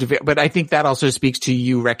seemed, but I think that also speaks to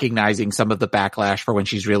you recognizing some of the backlash for when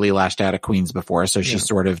she's really lashed out at Queens before. So she's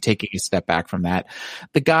sort of taking a step back from that.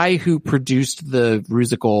 The guy who produced the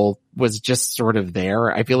Rusical was just sort of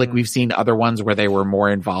there. I feel like we've seen other ones where they were more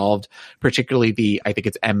involved, particularly I think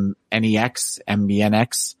it's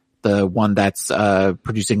MBNX, the one that's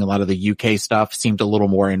producing a lot of the UK stuff, seemed a little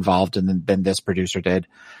more involved than this producer did.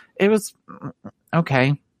 It was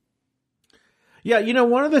okay. Yeah,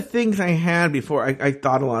 one of the things I had before, I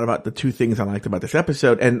thought a lot about the two things I liked about this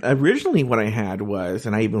episode, and originally what I had was,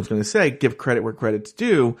 and I even was going to say, give credit where credit's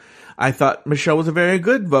due, I thought Michelle was a very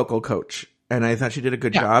good vocal coach. And I thought she did a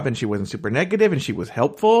good job, and she wasn't super negative, and she was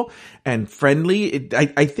helpful and friendly.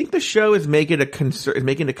 I think the show is making a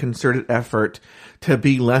concerted effort to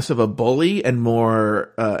be less of a bully and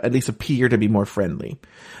more, at least appear to be more friendly.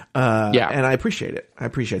 And I appreciate it. I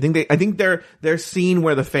think they're seeing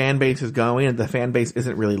where the fan base is going, and the fan base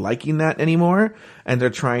isn't really liking that anymore, and they're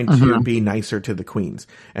trying to be nicer to the queens.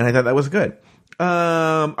 And I thought that was good.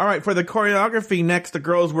 All right, for the choreography next, the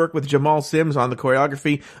girls work with Jamal Sims on the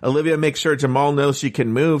choreography. Olivia makes sure Jamal knows she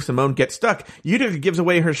can move. Simone gets stuck. Utica gives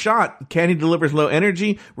away her shot. Candy delivers low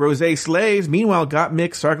energy. Rosé slays. Meanwhile,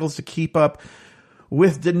 Gottmik circles to keep up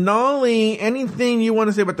with Denali. Anything you want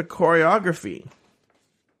to say about the choreography?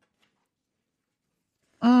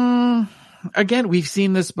 Again, we've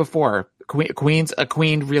seen this before. A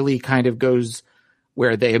queen really kind of goes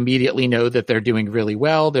where they immediately know that they're doing really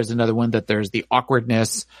well. There's another one that there's the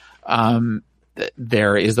awkwardness.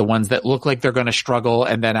 There is the ones that look like they're going to struggle.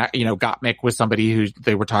 And then, Gottmik was somebody who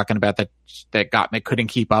they were talking about that Gottmik couldn't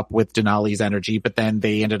keep up with Denali's energy, but then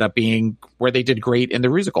they ended up being where they did great in the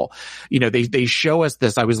musical. They show us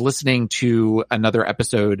this. I was listening to another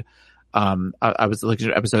episode. I was looking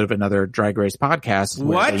at an episode of another Drag Race podcast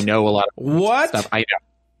where they know a lot of stuff. I know.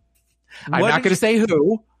 I'm not going to say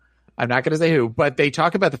who. I'm not going to say who, but they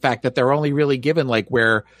talk about the fact that they're only really given like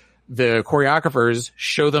where the choreographers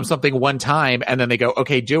show them something one time and then they go,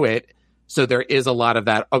 okay, do it. So there is a lot of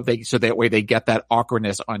that. So that way they get that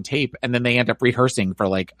awkwardness on tape, and then they end up rehearsing for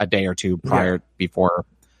like a day or two before.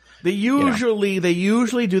 They usually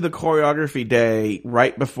do the choreography day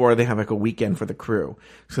right before they have like a weekend for the crew.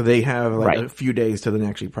 So they have like a few days to then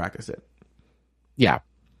actually practice it. Yeah.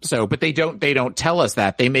 So, but they don't tell us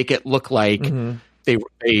that. They make it look like they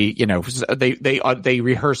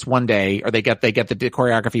rehearse one day, or they get the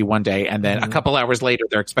choreography one day, and then a couple hours later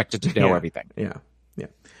they're expected to know everything.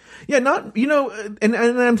 Yeah, not, and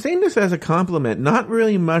I'm saying this as a compliment, not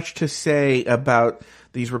really much to say about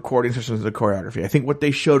these recording sessions of the choreography. I think what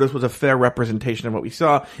they showed us was a fair representation of what we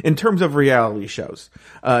saw in terms of reality shows.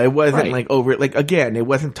 It wasn't it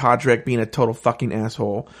wasn't Todrick being a total fucking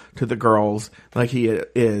asshole to the girls like he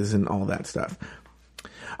is and all that stuff.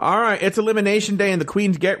 All right, it's Elimination Day, and the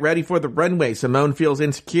queens get ready for the runway. Simone feels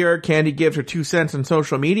insecure. Candy gives her 2 cents on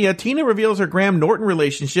social media. Tina reveals her Graham Norton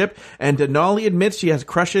relationship, and Denali admits she has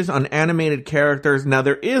crushes on animated characters. Now,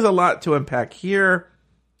 there is a lot to unpack here.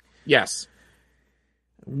 Yes.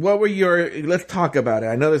 What were let's talk about it.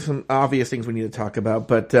 I know there's some obvious things we need to talk about,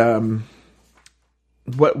 but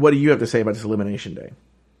what do you have to say about this Elimination Day?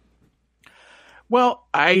 Well,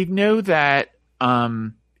 I know that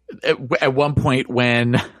at one point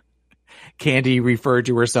when Candy referred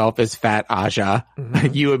to herself as Fat Aja,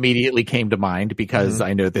 you immediately came to mind because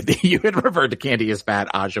I know that you had referred to Candy as Fat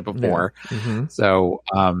Aja before. Yeah. So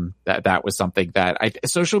that was something that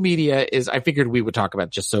social media is, I figured we would talk about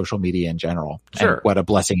just social media in general. Sure. And what a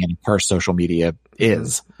blessing and curse social media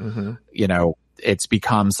is. It's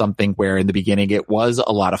become something where in the beginning it was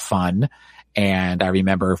a lot of fun. And I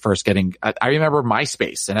remember remember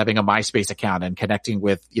MySpace and having a MySpace account and connecting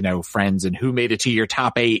with, friends and who made it to your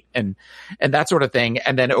top 8 and that sort of thing.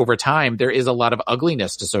 And then over time, there is a lot of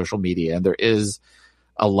ugliness to social media, and there is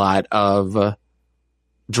a lot of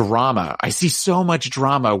drama. I see so much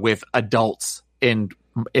drama with adults in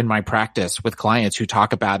my practice with clients who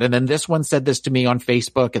talk about, and then this one said this to me on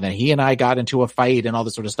Facebook, and then he and I got into a fight and all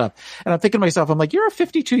this sort of stuff. And I'm thinking to myself, I'm like, you're a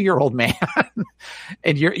 52-year-old man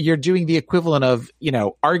and you're doing the equivalent of,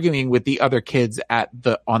 arguing with the other kids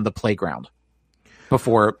on the playground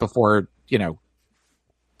before,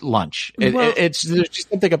 lunch. It's there's just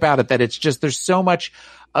something about it that it's just, there's so much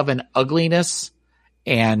of an ugliness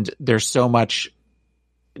and there's so much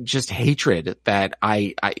just hatred that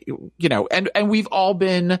and we've all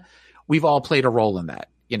played a role in that.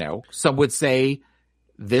 Some would say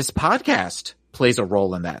this podcast plays a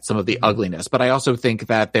role in that, some of the ugliness, but I also think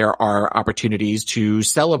that there are opportunities to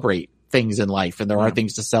celebrate things in life, and there are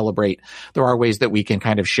things to celebrate. There are ways that we can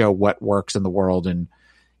kind of show what works in the world, and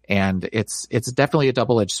it's definitely a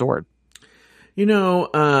double-edged sword.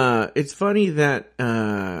 It's funny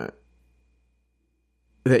that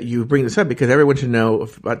you bring this up, because everyone should know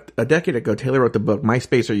about a decade ago, Taylor wrote the book,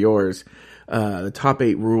 MySpace or Yours, the top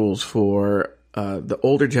 8 rules for the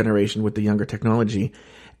older generation with the younger technology.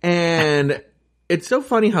 And it's so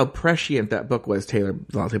funny how prescient that book was, Taylor,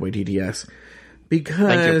 Latte Boy DDS,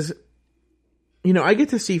 because, I get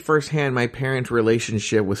to see firsthand my parents'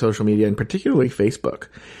 relationship with social media, and particularly Facebook.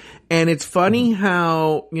 And it's funny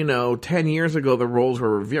how, 10 years ago, the roles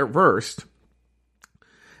were reversed.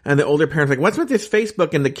 And the older parents were like, what's with this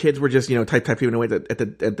Facebook? And the kids were just, typing away at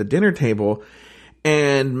the dinner table.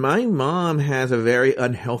 And my mom has a very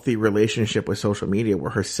unhealthy relationship with social media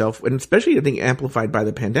where herself, and especially I think amplified by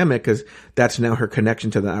the pandemic, because that's now her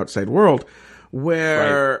connection to the outside world,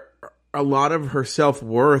 where a lot of her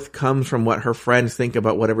self-worth comes from what her friends think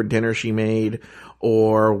about whatever dinner she made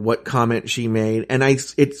or what comment she made. And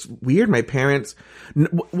it's weird. My parents,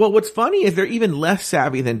 well, what's funny is they're even less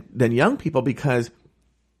savvy than young people, because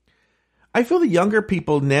I feel the younger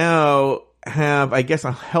people now have, I guess,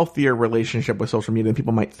 a healthier relationship with social media than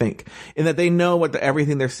people might think, in that they know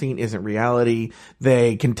everything they're seeing isn't reality.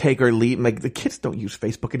 They can take or leave. Like, the kids don't use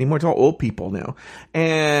Facebook anymore. It's all old people now.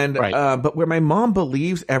 And, but where my mom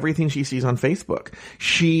believes everything she sees on Facebook,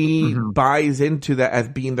 she buys into that as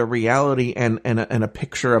being the reality and a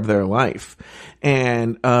picture of their life.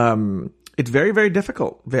 And, it's very, very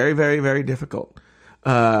difficult. Very, very, very difficult.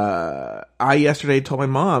 I yesterday told my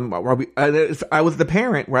mom, I was the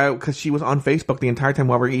parent, right? Cause she was on Facebook the entire time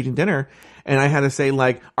while we were eating dinner. And I had to say,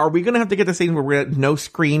 like, are we going to have to get the scene where we're at no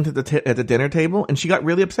screen at the dinner table? And she got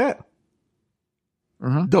really upset.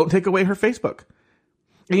 Don't take away her Facebook.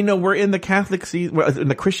 And, we're in the Catholic season, in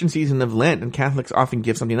the Christian season of Lent, and Catholics often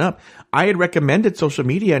give something up. I had recommended social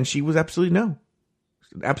media and she was absolutely no.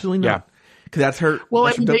 Absolutely not. Because that's her.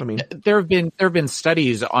 Well, there have been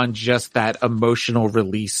studies on just that emotional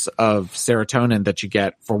release of serotonin that you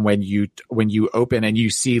get from when you open and you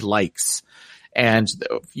see likes, and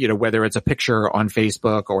whether it's a picture on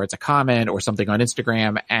Facebook or it's a comment or something on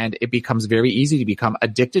Instagram, and it becomes very easy to become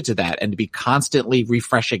addicted to that and to be constantly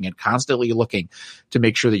refreshing and constantly looking to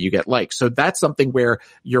make sure that you get likes. So that's something where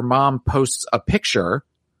your mom posts a picture,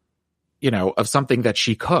 of something that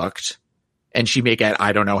she cooked, and she may get,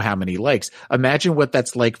 I don't know how many likes. Imagine what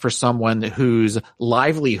that's like for someone whose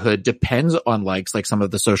livelihood depends on likes, like some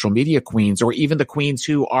of the social media queens, or even the queens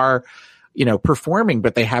who are, performing,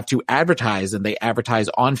 but they have to advertise, and they advertise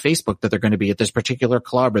on Facebook that they're going to be at this particular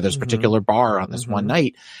club or this particular bar on this one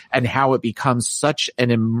night, and how it becomes such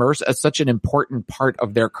an important part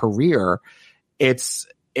of their career. It's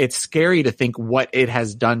scary to think what it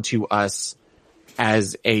has done to us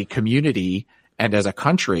as a community and as a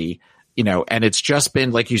country. And it's just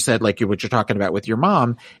been, like you said, like what you're talking about with your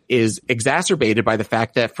mom, is exacerbated by the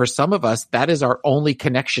fact that for some of us, that is our only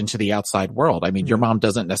connection to the outside world. I mean, your mom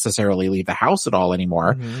doesn't necessarily leave the house at all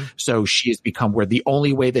anymore. So she has become where the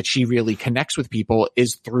only way that she really connects with people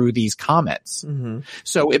is through these comments.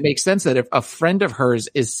 So it makes sense that if a friend of hers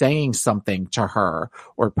is saying something to her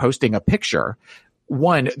or posting a picture,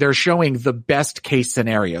 one, they're showing the best case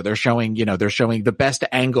scenario. They're showing the best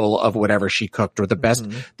angle of whatever she cooked, or the best,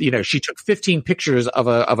 she took 15 pictures of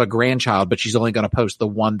a grandchild, but she's only going to post the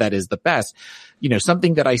one that is the best.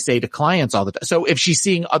 Something that I say to clients all the time. So if she's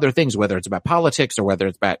seeing other things, whether it's about politics or whether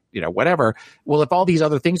it's about, whatever, well, if all these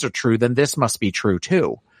other things are true, then this must be true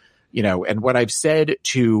too. And what I've said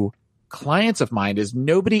to clients of mine is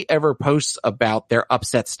nobody ever posts about their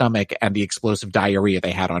upset stomach and the explosive diarrhea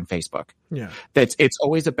they had on Facebook. It's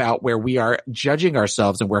always about where we are judging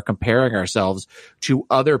ourselves and we're comparing ourselves to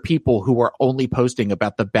other people who are only posting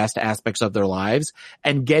about the best aspects of their lives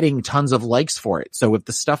and getting tons of likes for it. So if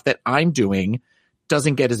the stuff that I'm doing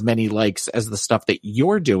doesn't get as many likes as the stuff that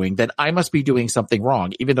you're doing, then I must be doing something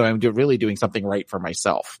wrong, even though I'm really doing something right for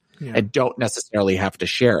myself. And don't necessarily have to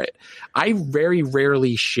share it. I very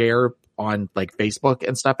rarely share on like Facebook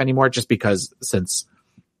and stuff anymore, just because since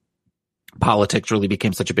politics really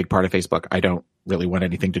became such a big part of Facebook, I don't really want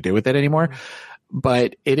anything to do with it anymore.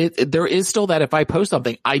 But there is still that if I post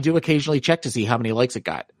something, I do occasionally check to see how many likes it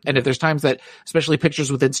got. And if there's times that, especially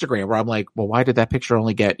pictures with Instagram, where I'm like, well, why did that picture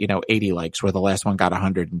only get, 80 likes where the last one got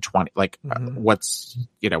 120? Like, what's,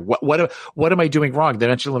 what am I doing wrong? Then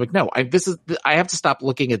eventually I'm like, no, I have to stop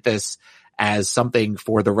looking at this as something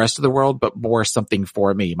for the rest of the world, but more something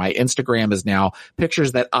for me. My Instagram is now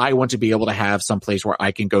pictures that I want to be able to have someplace where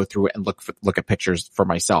I can go through it and look at pictures for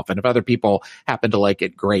myself. And if other people happen to like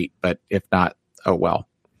it, great. But if not, oh well.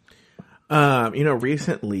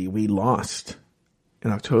 Recently we lost in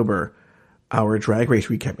October our Drag Race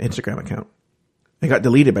Recap Instagram account. It got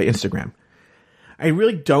deleted by Instagram. I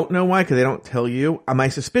really don't know why, because they don't tell you. My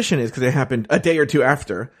suspicion is because it happened a day or two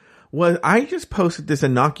after. I just posted this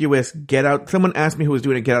innocuous get out. Someone asked me who was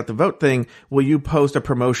doing a get out the vote thing. Will you post a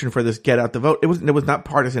promotion for this get out the vote? It was not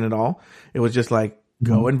partisan at all. It was just like,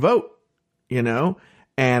 go and vote,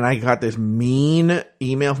 and I got this mean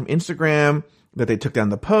email from Instagram that they took down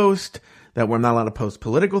the post, that we're not allowed to post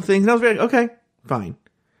political things. And I was like, okay, fine.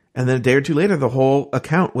 And then a day or two later, the whole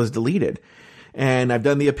account was deleted. and I've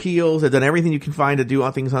done the appeals. I've done everything you can find to do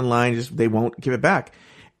all things online. Just they won't give it back.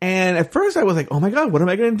 And at first I was like, oh my God, what am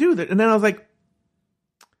I going to do? And then I was like,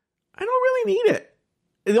 I don't really need it.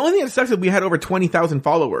 The only thing that sucks is we had over 20,000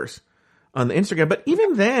 followers on the Instagram. But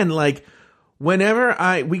even then, like,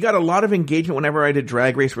 whenever we got a lot of engagement whenever I did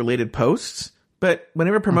Drag Race related posts, but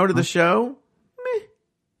whenever I promoted the show, meh,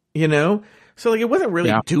 you know? So like, it wasn't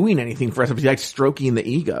really doing anything for us. It was like stroking the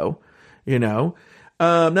ego, you know?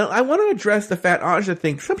 Now I want to address the Fat Aja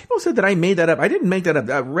thing. Some people said that I made that up. I didn't make that up.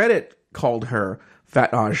 Reddit called her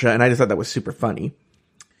Fat Aja, and I just thought that was super funny.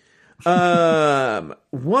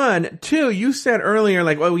 1, 2, you said earlier,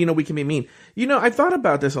 like, well, you know, we can be mean. You know, I thought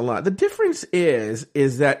about this a lot. The difference is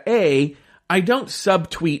that I don't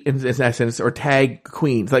subtweet in this essence or tag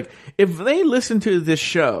queens. Like, if they listen to this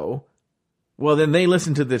show, well, then they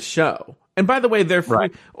listen to this show. And by the way, they're free.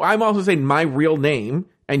 Right. I'm also saying my real name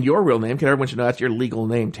and your real name, because everyone should know that's your legal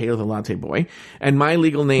name, Taylor the Latte Boy, and my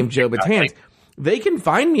legal name, Joe Betance. They can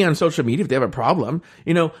find me on social media if they have a problem.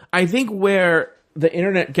 You know, I think where the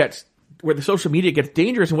internet where the social media gets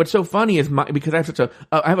dangerous, and what's so funny is because I have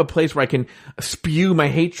I have a place where I can spew my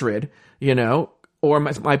hatred, you know, or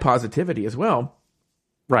my positivity as well.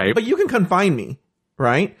 Right. But you can confine me,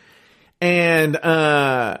 right? And,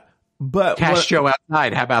 but cash Joe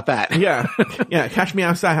outside. How about that? Yeah. Yeah. Cash me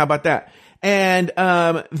outside. How about that? And,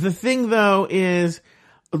 the thing though is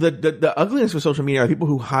the ugliness of social media are people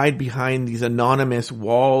who hide behind these anonymous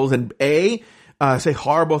walls and say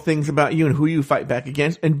horrible things about you and who you fight back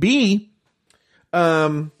against, and B,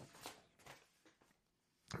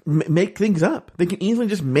 make things up. They can easily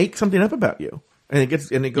just make something up about you, and it goes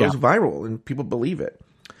viral, and people believe it.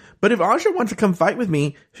 But if Aja wants to come fight with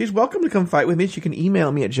me, she's welcome to come fight with me. She can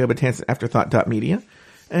email me at joebetance@afterthought.media,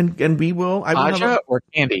 and we will. Aja or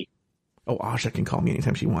Candy? Oh, Aja can call me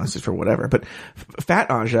anytime she wants, just for whatever. But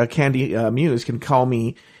Fat Aja, Candy Muse, can call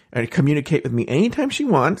me and communicate with me anytime she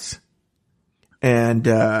wants, and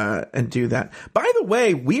do that. By the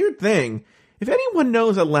way, weird thing. If anyone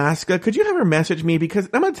knows Alaska, could you have her message me? Because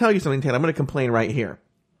I'm going to tell you something, Taylor. I'm going to complain right here.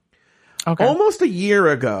 Okay. Almost a year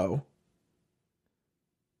ago,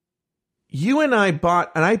 you and I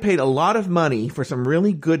I paid a lot of money for some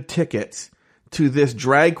really good tickets to this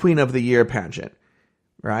Drag Queen of the Year pageant,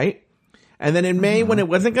 right? And then in May, when it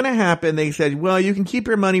wasn't going to happen, they said, well, you can keep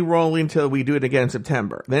your money rolling until we do it again in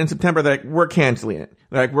September. Then in September, they're like, we're canceling it.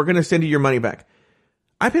 They're like, we're going to send you your money back.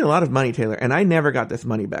 I paid a lot of money, Taylor, and I never got this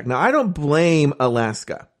money back. Now, I don't blame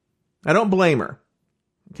Alaska. I don't blame her.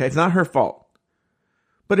 Okay, it's not her fault.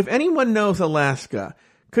 But if anyone knows Alaska,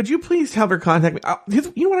 could you please have her contact me?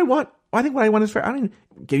 You know what I want? I think what I want is fair. I don't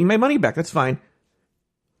give me my money back. That's fine.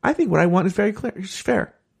 I think what I want is very clear. It's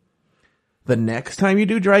fair. The next time you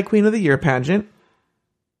do Drag Queen of the Year pageant,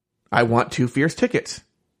 I want 2 Fierce tickets.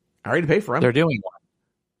 I already paid for them. They're doing one.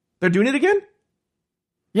 They're doing it again?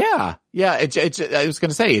 Yeah. I was going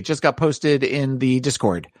to say, it just got posted in the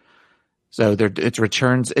Discord. So it's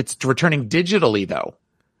returning digitally though.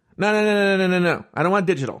 No. I don't want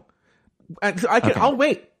digital. I'll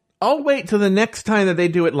wait. I'll wait till the next time that they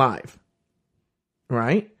do it live.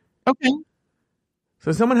 Right? Okay.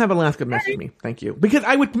 So someone have Alaska message me. Thank you. Because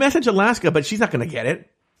I would message Alaska, but she's not going to get it.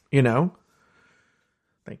 You know?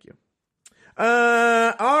 Thank you.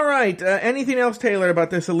 All right. Anything else, Taylor, about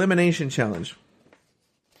this elimination challenge?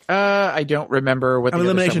 I don't remember what the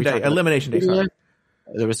Elimination Day. Sorry.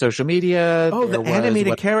 There was social media. Oh, the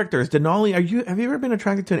animated characters. Denali, have you ever been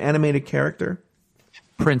attracted to an animated character?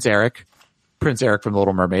 Prince Eric from The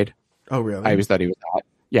Little Mermaid. Oh, really? I always thought he was hot.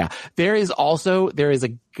 Yeah. There is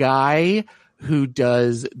a guy who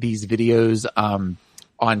does these videos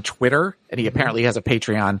on Twitter, and he apparently has a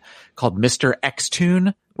Patreon called Mr.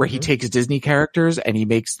 Xtoon, where he takes Disney characters and he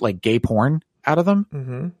makes like gay porn out of them.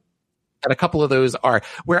 Mm-hmm. And a couple of those are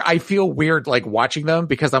where I feel weird like watching them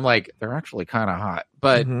because I'm like, they're actually kind of hot.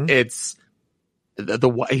 But it's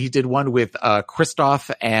he did one with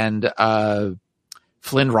Kristoff and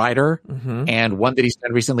Flynn Rider, and one that he's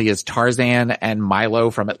done recently is Tarzan and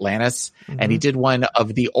Milo from Atlantis, and he did one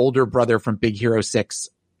of the older brother from Big Hero 6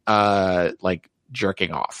 like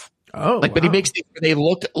jerking off. Oh, like, wow. But he makes they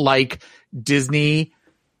look like Disney.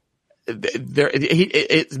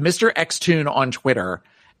 It's Mr. Xtoon on Twitter.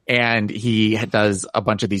 And he does a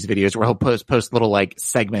bunch of these videos where he'll post little like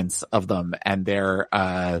segments of them, and they're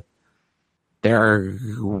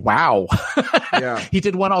wow. Yeah. He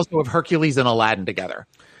did one also of Hercules and Aladdin together.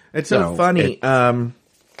 It's so funny. There's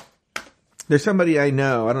somebody I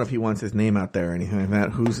know. I don't know if he wants his name out there or anything like that.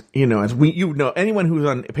 Who's anyone who's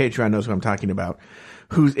on Patreon knows who I'm talking about.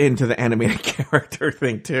 who's into the animated character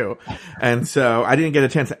thing too. And so I didn't get a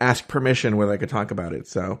chance to ask permission whether I could talk about it.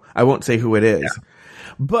 So I won't say who it is. Yeah.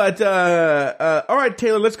 But, all right,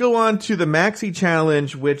 Taylor, let's go on to the Maxi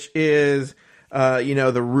Challenge, which is,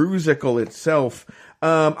 the Rusical itself.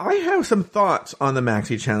 I have some thoughts on the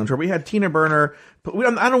Maxi Challenge where we had Tina Burner, but we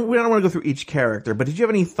don't want to go through each character, but did you have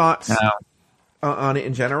any thoughts on it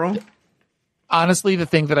in general? Honestly, the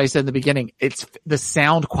thing that I said in the beginning, it's the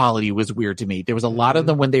sound quality was weird to me. There was a lot of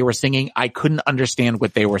them when they were singing, I couldn't understand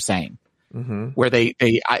what they were saying. Mm-hmm. Where they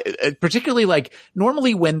particularly like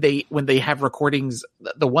normally when they have recordings,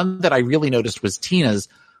 the one that I really noticed was Tina's,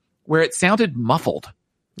 where it sounded muffled.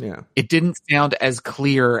 Yeah, it didn't sound as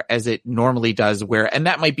clear as it normally does. And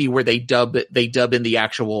that might be where they dub in the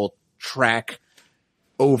actual track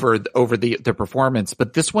over the performance.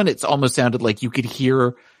 But this one, it's almost sounded like you could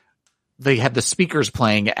hear. They had the speakers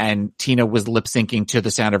playing and Tina was lip syncing to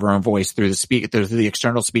the sound of her own voice through the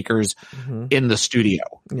external speakers in the studio.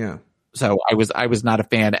 Yeah. So I was not a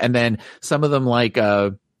fan. And then some of them like,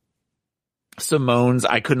 Simone's,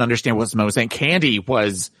 I couldn't understand what Simone was saying. Candy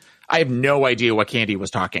I have no idea what Candy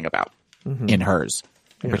was talking about in hers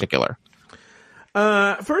in particular.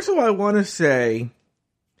 First of all, I want to say,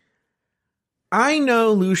 I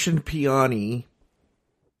know Lucian Piani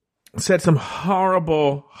said some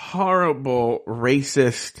horrible, horrible,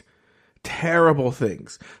 racist, terrible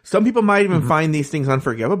things. Some people might even find these things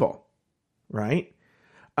unforgivable, right?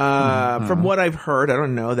 From what I've heard, I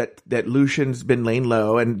don't know that Lucian's been laying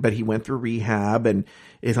low but he went through rehab and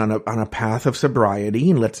is on a path of sobriety,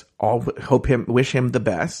 and let's all wish him the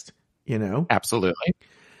best, Absolutely.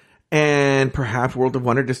 And perhaps World of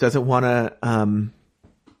Wonder just doesn't want to,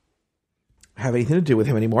 have anything to do with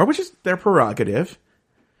him anymore, which is their prerogative.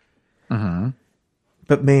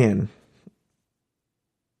 But man,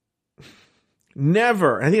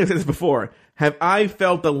 never, I think I've said this before, have I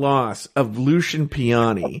felt the loss of Lucian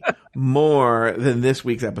Piani more than this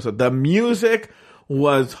week's episode. The music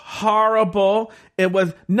was horrible. It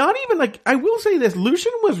was not even like, I will say this,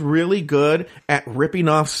 Lucian was really good at ripping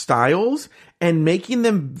off styles and making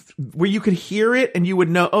them where you could hear it and you would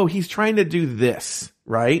know, oh, he's trying to do this,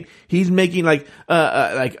 right? He's making like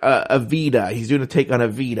a Vita. He's doing a take on a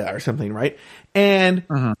Vita or something, right? And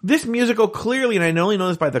this musical clearly, and I only know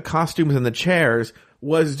this by the costumes and the chairs,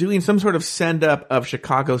 was doing some sort of send up of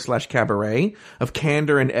Chicago/cabaret, of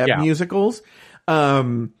Candor and Ebb musicals.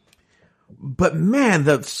 But man,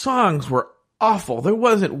 the songs were awful. There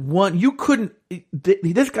wasn't one,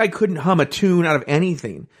 this guy couldn't hum a tune out of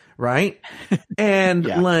anything, right? And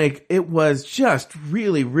like, it was just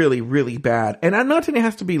really, really, really bad. And I'm not saying it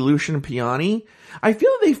has to be Lucian Piani. I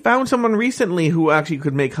feel they found someone recently who actually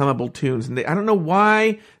could make hummable tunes. And I don't know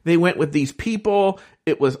why they went with these people.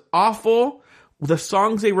 It was awful. The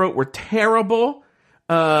songs they wrote were terrible.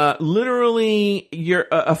 Literally,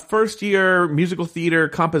 a first year musical theater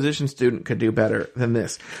composition student could do better than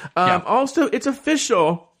this. Also, it's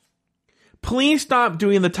official. Please stop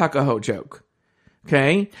doing the Tuckahoe joke.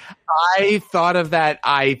 Okay. I thought of that.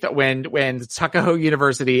 When Tuckahoe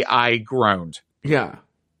University, I groaned. Yeah.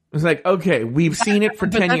 It's like, okay, we've seen it for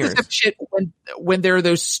 10 years. Shit, when there are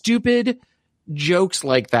those stupid jokes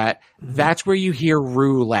like that, that's where you hear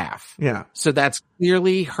Rue laugh. Yeah. So that's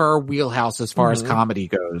clearly her wheelhouse as far as comedy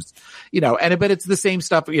goes. But it's the same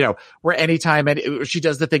stuff, where anytime she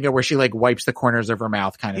does the thing where she like wipes the corners of her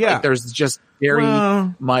mouth kind of like, there's just very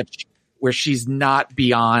much where she's not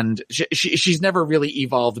beyond, she's never really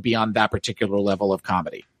evolved beyond that particular level of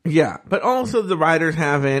comedy. Yeah. But also the writers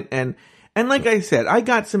haven't, and like I said, I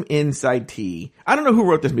got some inside tea. I don't know who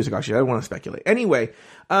wrote this music, actually. I don't want to speculate. Anyway,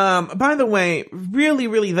 by the way, really,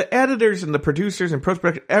 really, the editors and the producers and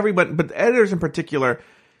post-production, everybody, but the editors in particular,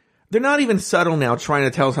 they're not even subtle now trying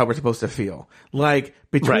to tell us how we're supposed to feel. Like,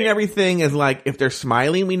 between everything is like, if they're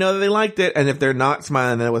smiling, we know that they liked it, and if they're not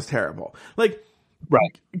smiling, then it was terrible. Like,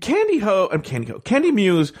 Candy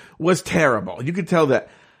Muse was terrible. You could tell that.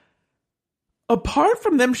 Apart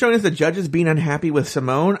from them showing us the judges being unhappy with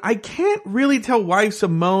Simone, I can't really tell why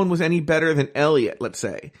Simone was any better than Elliot, let's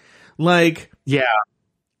say. Like,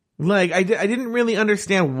 I didn't really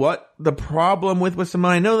understand what the problem with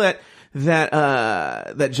Simone. I know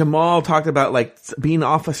that Jamal talked about like being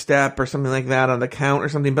off a step or something like that on the count or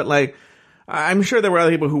something, but like, I'm sure there were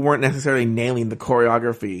other people who weren't necessarily nailing the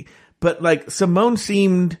choreography, but like Simone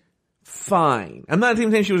seemed fine. I'm not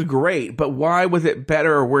even saying she was great, but why was it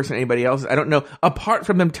better or worse than anybody else's? I don't know. Apart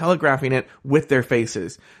from them telegraphing it with their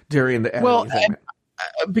faces during the editing.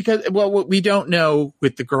 Because what we don't know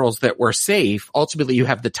with the girls that were safe, ultimately you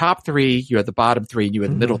have the top three, you have the bottom three, and you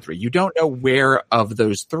have the middle three. You don't know where of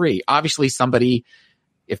those three. Obviously somebody,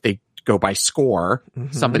 if they go by score.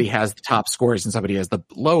 Mm-hmm. Somebody has the top scores and somebody has the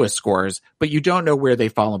lowest scores, but you don't know where they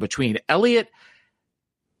fall in between. Elliott,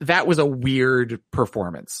 that was a weird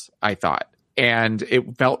performance, I thought. And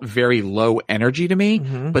it felt very low energy to me,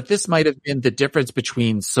 but this might have been the difference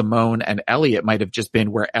between Simone and Elliott might have just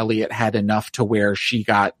been where Elliott had enough to where she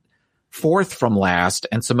got 4th from last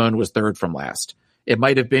and Simone was 3rd from last. It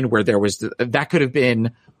might have been where there was, that could have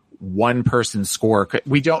been one person's score.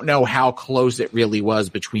 We don't know how close it really was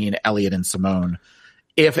between Elliott and Simone.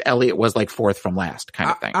 If Elliott was like 4th from last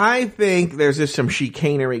kind of thing. I think there's just some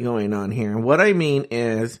chicanery going on here. And what I mean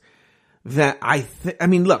is, that I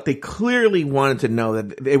mean, look, they clearly wanted to know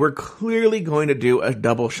that they were clearly going to do a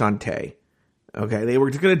double Shantae. Okay. They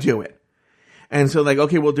were going to do it. And so like,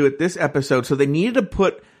 okay, we'll do it this episode. So they needed to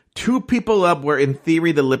put 2 people up where in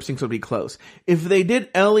theory the lip syncs would be close. If they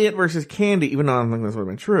did Elliott versus Candy, even though I don't think this would have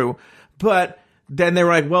been true, but then they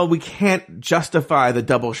were like, well, we can't justify the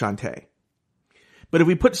double Shantae. But if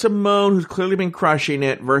we put Simone, who's clearly been crushing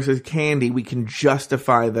it, versus Candy, we can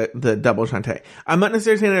justify the double Shantae. I'm not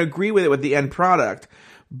necessarily saying I agree with it with the end product,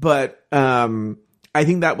 but I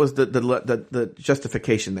think that was the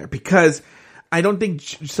justification there. Because I don't think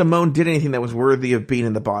Simone did anything that was worthy of being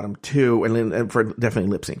in the bottom 2, and for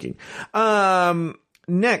definitely lip syncing.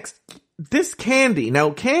 Next, this Candy.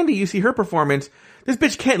 Now, Candy, you see her performance, this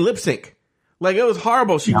bitch can't lip sync. Like, it was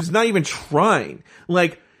horrible. She was not even trying.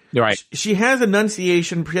 Like, You're right. She has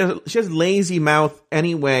enunciation. She has lazy mouth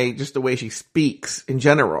anyway, just the way she speaks in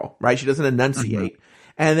general, right? She doesn't enunciate.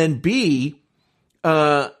 And then B,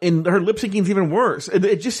 in her lip syncing is even worse.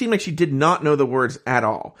 It just seemed like she did not know the words at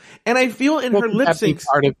all. And I feel in her lip syncs.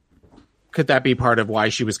 Could that be part of why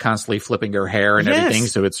she was constantly flipping her hair and everything?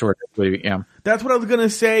 So it's sort of, yeah. That's what I was going to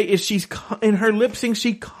say is she's in her lip sync.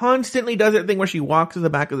 She constantly does that thing where she walks to the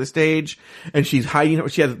back of the stage and she's hiding.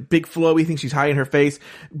 She has big flowy things. She's hiding her face.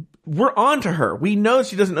 We're on to her. We know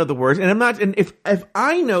she doesn't know the words. And if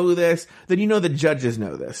I know this, then you know the judges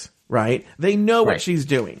know this, right? They know what she's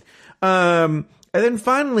doing. And then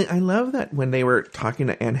finally, I love that when they were talking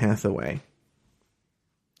to Anne Hathaway,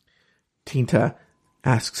 Tinta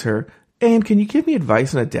asks her, Anne, can you give me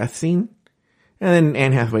advice on a death scene? And then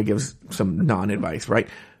Anne Hathaway gives some non-advice, right?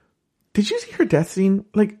 Did you see her death scene?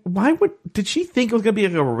 Like, did she think it was going to be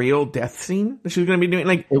like a real death scene that she was going to be doing?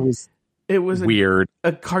 Like, it was weird.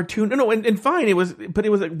 A cartoon. No, and fine. But it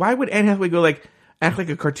was like, why would Anne Hathaway go like, act like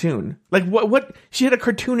a cartoon? Like, what? She had a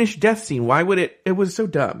cartoonish death scene. Why would it was so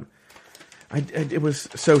dumb. It was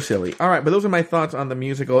so silly. All right, but those are my thoughts on the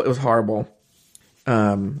musical. It was horrible.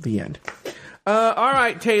 The end. All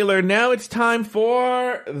right, Taylor, now it's time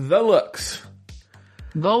for the looks.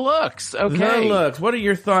 The looks, okay. The looks. What are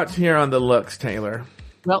your thoughts here on the looks, Taylor?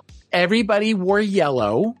 Well, everybody wore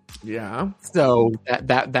yellow. Yeah. So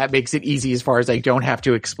that makes it easy as far as I don't have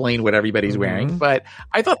to explain what everybody's wearing. But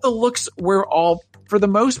I thought the looks were all, for the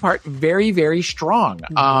most part, very, very strong.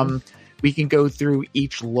 We can go through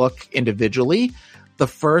each look individually. The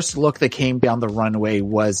first look that came down the runway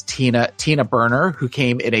was Tina Burner, who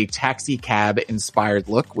came in a taxi cab inspired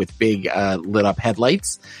look with big lit up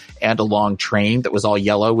headlights and a long train that was all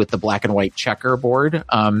yellow with the black and white checkerboard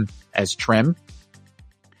as trim.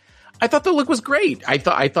 I thought the look was great. I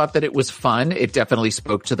thought that it was fun. It definitely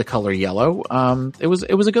spoke to the color yellow. It was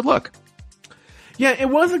a good look. Yeah, it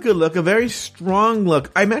was a good look, a very strong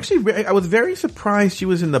look. I was very surprised she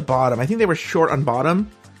was in the bottom. I think they were short on bottom,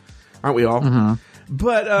 aren't we all?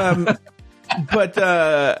 But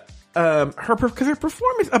her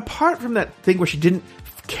performance, apart from that thing where she didn't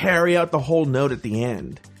carry out the whole note at the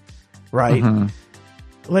end, right?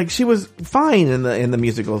 Like, she was fine in the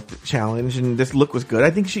musical challenge, and this look was good.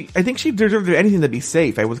 I think she deserved anything to be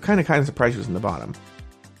safe. I was kind of surprised she was in the bottom.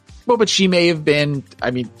 Well, but she may have been.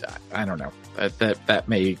 I mean, I don't know.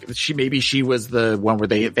 Maybe she was the one where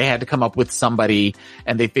they had to come up with somebody,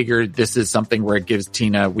 and they figured this is something where it gives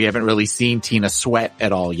Tina. We haven't really seen Tina sweat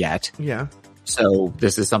at all yet. Yeah. So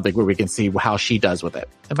this is something where we can see how she does with it.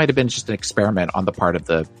 It might have been just an experiment on the part of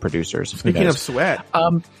the producers. Speaking of sweat,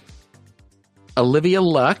 Olivia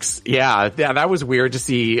Lux. Yeah, that was weird to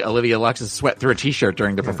see Olivia Lux's sweat through a t-shirt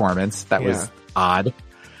during the performance. That was odd.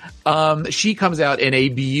 She comes out in a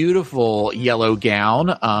beautiful yellow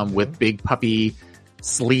gown, with big puppy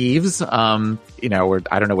sleeves, or I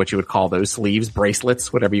don't know what you would call those sleeves,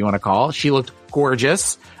 bracelets, whatever you want to call. She looked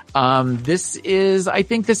gorgeous. I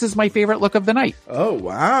think this is my favorite look of the night. Oh,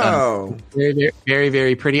 wow. Very, very, very,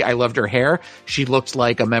 very pretty. I loved her hair. She looked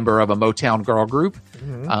like a member of a Motown girl group.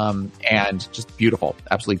 And just beautiful.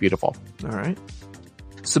 Absolutely beautiful. All right.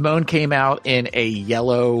 Simone came out in a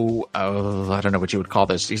yellow, I don't know what you would call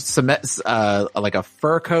this. Like a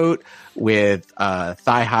fur coat with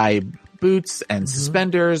thigh high boots and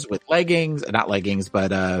suspenders with leggings, not leggings,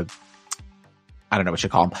 but I don't know what you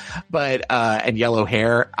call them, but and yellow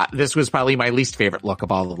hair. This was probably my least favorite look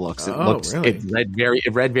of all the looks.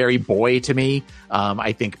 It read very boy to me.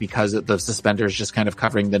 I think because of the suspenders just kind of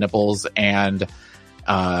covering the nipples, and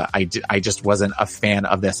I just wasn't a fan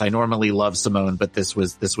of this. I normally love Simone, but this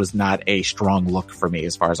was not a strong look for me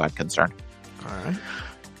as far as I'm concerned. All right.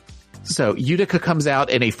 So Utica comes out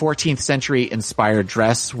in a 14th century inspired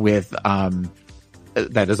dress with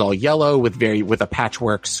that is all yellow with a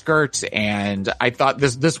patchwork skirt, and I thought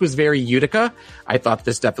this was very Utica. I thought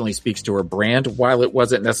this definitely speaks to her brand. While it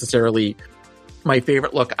wasn't necessarily my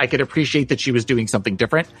favorite look, I could appreciate that she was doing something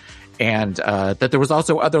different, and that there was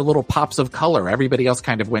also other little pops of color. Everybody else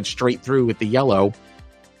kind of went straight through with the yellow,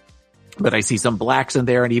 but I see some blacks in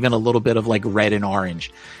there and even a little bit of like red and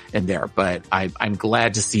orange in there. But I'm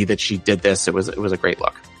glad to see that she did this. It was a great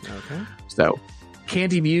look. Okay. So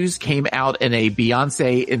Candy Muse came out in a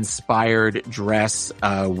Beyonce inspired dress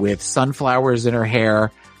with sunflowers in her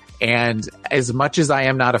hair. And as much as I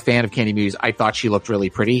am not a fan of Candy Muse, I thought she looked really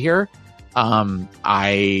pretty here.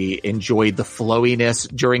 I enjoyed the flowiness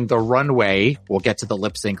during the runway. We'll get to the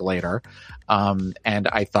lip sync later. And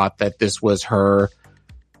I thought that this was her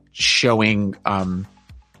showing some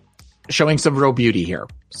real beauty here.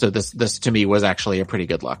 So this to me was actually a pretty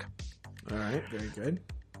good look. All right. Very good.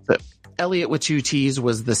 So, Elliot with 2 T's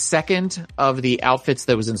was the second of the outfits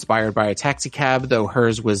that was inspired by a taxi cab, though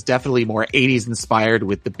hers was definitely more 80s inspired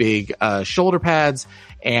with the big shoulder pads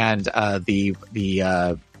and the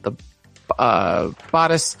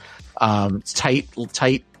bodice,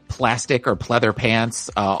 tight plastic or pleather pants,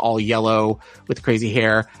 all yellow with crazy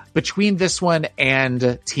hair. Between this one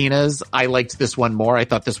and Tina's, I liked this one more. I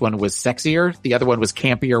thought this one was sexier. The other one was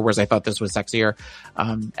campier, whereas I thought this was sexier.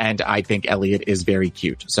 And I think Elliot is very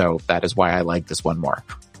cute. So that is why I like this one more.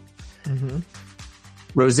 Mm-hmm.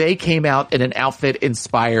 Rosé came out in an outfit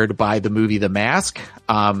inspired by the movie The Mask,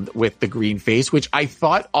 with the green face, which I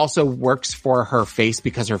thought also works for her face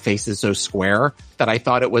because her face is so square that I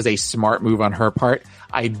thought it was a smart move on her part.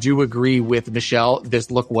 I do agree with Michelle.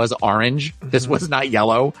 This look was orange. This was not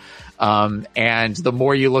yellow. And the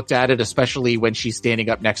more you looked at it, especially when she's standing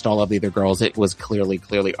up next to all of the other girls, it was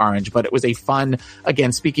clearly orange, but it was a fun,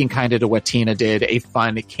 again, speaking kind of to what Tina did, a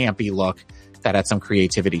fun, campy look that had some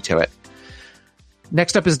creativity to it.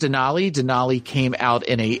 Next up is Denali. Denali came out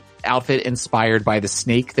in a outfit inspired by the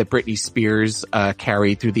snake that Britney Spears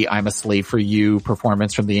carried through the I'm a Slave for You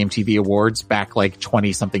performance from the MTV Awards back like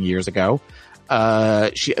 20 something years ago.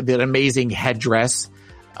 She did an amazing headdress,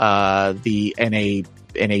 in a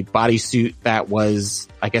bodysuit that was,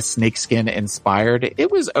 I guess, snakeskin inspired. It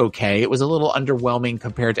was okay. It was a little underwhelming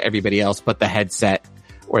compared to everybody else, but the headset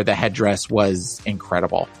or the headdress was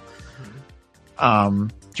incredible. Do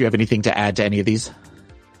you have anything to add to any of these?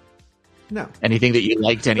 No. Anything that you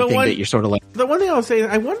liked? Anything that you're sort of like? The one thing I'll say is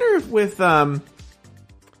I wonder if with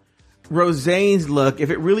Rosé's look, if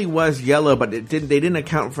it really was yellow, but they didn't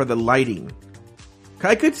account for the lighting.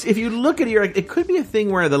 If you look at it, it could be a thing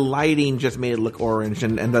where the lighting just made it look orange,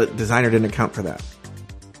 and the designer didn't account for that.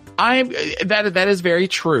 That is very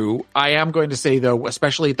true. I am going to say though,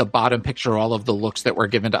 especially at the bottom picture, all of the looks that were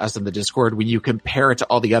given to us in the Discord, when you compare it to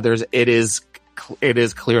all the others, it is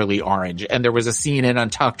clearly orange. And there was a scene in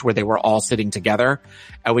Untucked where they were all sitting together,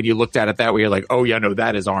 and when you looked at it that way, you're like, oh yeah, no,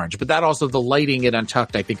 that is orange. But that also, the lighting in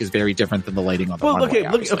Untucked, I think, is very different than the lighting on the runway.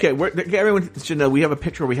 Everyone should know we have a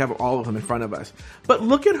picture where we have all of them in front of us. But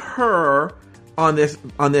look at her on this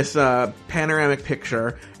panoramic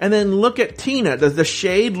picture, and then look at Tina. Does the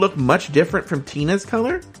shade look much different from Tina's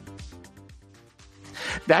color?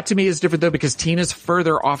 That to me is different though, because Tina's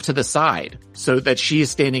further off to the side, so that she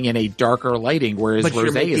is standing in a darker lighting, whereas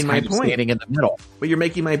Rosé is kind of standing in the middle. But you're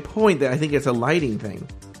making my point that I think it's a lighting thing.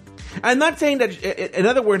 I'm not saying that, in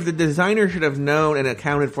other words, the designer should have known and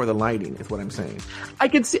accounted for the lighting, is what I'm saying. I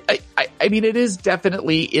can see, I mean, it is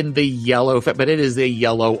definitely in the yellow, but it is a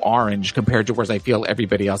yellow orange compared to whereas I feel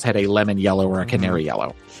everybody else had a lemon yellow or a canary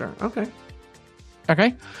yellow. Sure.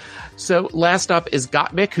 Okay. So last up is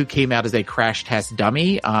Gottmik, who came out as a crash test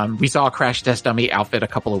dummy. We saw a crash test dummy outfit a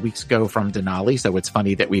couple of weeks ago from Denali, so it's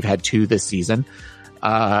funny that we've had 2 this season.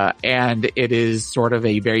 And it is sort of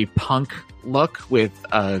a very punk look with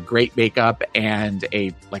great makeup and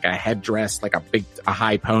a headdress, like a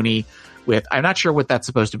high pony with, I'm not sure what that's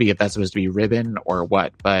supposed to be, if that's supposed to be ribbon or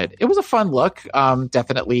what, but it was a fun look.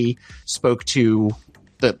 Definitely spoke to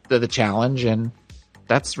the challenge, and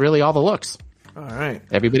that's really all the looks. All right.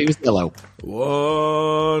 Everybody was yellow.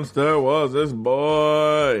 Once there was this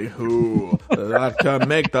boy who liked to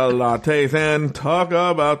make the lattes and talk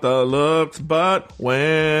about the looks, but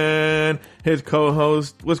when his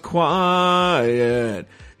co-host was quiet,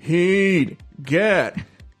 he'd get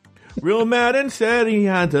real mad and said he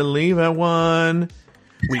had to leave at 1.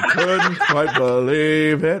 We couldn't quite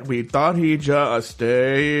believe it. We thought he'd just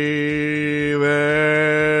stay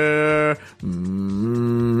there.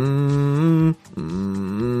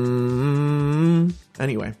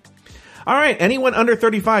 Anyway. All right. Anyone under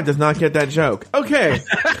 35 does not get that joke. Okay.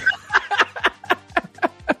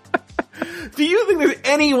 Do you think there's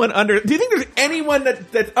anyone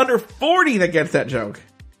that's under 40 that gets that joke?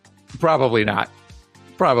 Probably not.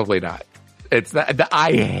 It's that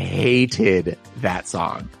I hated that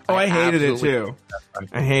song. Oh, I hated it too.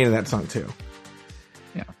 I hated that song too.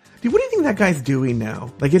 Yeah. Dude, what do you think that guy's doing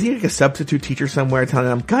now? Like, is he like a substitute teacher somewhere telling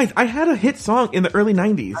them, guys, I had a hit song in the early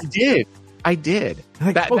 90s. I did.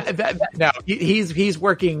 Like, No, he's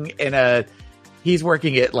working in a, he's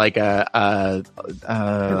working at like a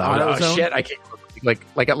shit. I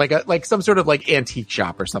can't like some sort of like antique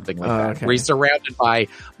shop or something like that. Okay. Where he's surrounded by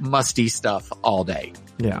musty stuff all day.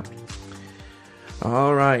 Yeah.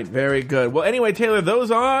 All right. Very good. Well, anyway, Taylor,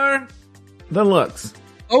 those are the looks.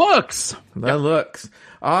 The looks. Looks.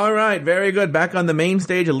 All right. Very good. Back on the main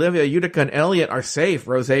stage, Olivia, Utica, and Elliot are safe.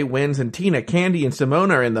 Rosé wins, and Tina, Candy, and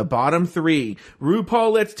Simone are in the bottom 3.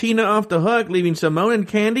 RuPaul lets Tina off the hook, leaving Simone and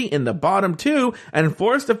Candy in the bottom 2 and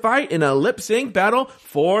forced to fight in a lip-sync battle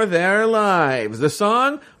for their lives. The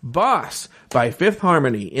song, Boss, by Fifth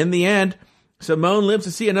Harmony. In the end, Simone lives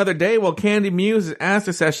to see another day while Candy Muse is asked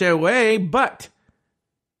to sashay away, but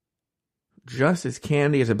just as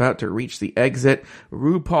Candy is about to reach the exit,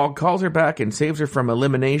 RuPaul calls her back and saves her from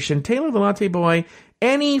elimination. Taylor the Latte Boy,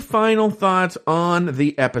 any final thoughts on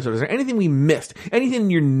the episode? Is there anything we missed? Anything in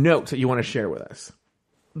your notes that you want to share with us?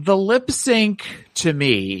 The lip sync to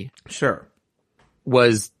me Sure.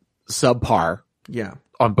 was subpar. Yeah.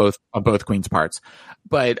 On both Queen's parts.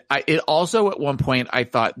 But it also at one point I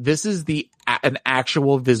thought this is an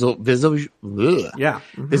actual visual. Yeah.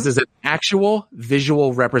 Mm-hmm. This is an actual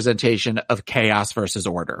visual representation of chaos versus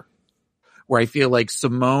order, where I feel like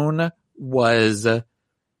Simone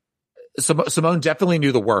definitely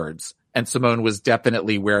knew the words, and Simone was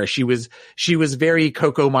definitely where she was very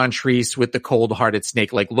Coco Montrese with the cold-hearted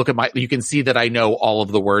snake. Like, look at you can see that I know all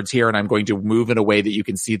of the words here, and I'm going to move in a way that you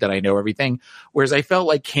can see that I know everything. Whereas I felt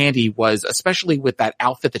like Candy was, especially with that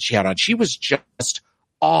outfit that she had on, she was just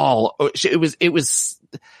it was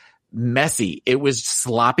messy. It was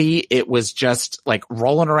sloppy. It was just like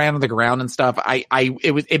rolling around on the ground and stuff.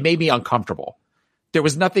 It made me uncomfortable. There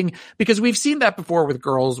was nothing, because we've seen that before with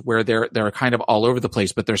girls where they're kind of all over the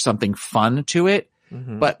place, but there's something fun to it.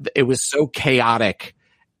 Mm-hmm. But it was so chaotic.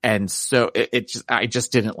 And so I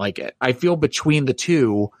just didn't like it. I feel between the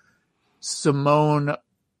two, Simone,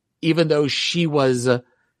 even though she was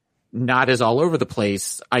not as all over the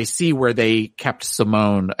place, I see where they kept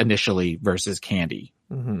Simone initially versus Candy.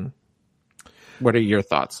 Mm-hmm. What are your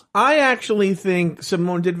thoughts? I actually think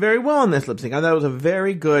Simone did very well in this lip sync. I thought it was a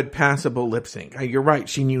very good, passable lip sync. You're right.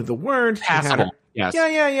 She knew the words. Passable. Yes.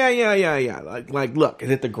 Yeah. Like, look, is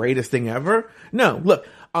it the greatest thing ever? No, look,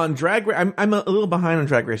 on Drag Race, I'm a little behind on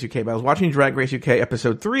Drag Race UK, but I was watching Drag Race UK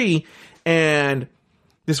episode 3, and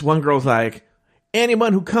this one girl's like,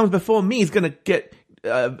 anyone who comes before me is going to get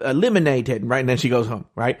eliminated, right? And then she goes home,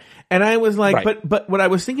 right? And I was like, right. But what I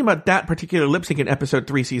was thinking about that particular lip sync in episode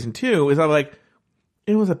 3, season 2, is I was like,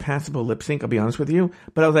 it was a passable lip sync, I'll be honest with you.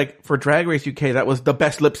 But I was like, for Drag Race UK, that was the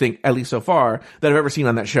best lip sync, at least so far, that I've ever seen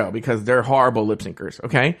on that show, because they're horrible lip syncers,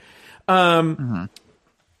 okay? Simone,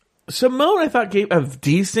 I thought, gave a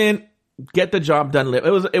decent, get the job done lip.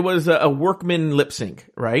 It was a workman lip sync,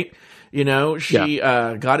 right? You know, she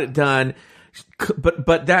got it done.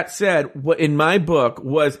 But that said, what in my book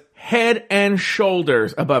was head and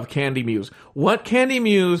shoulders above Candy Muse. What Candy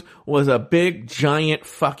Muse was a big, giant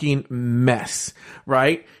fucking mess,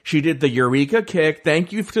 right? She did the Eureka kick.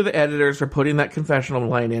 Thank you to the editors for putting that confessional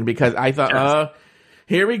line in, because I thought,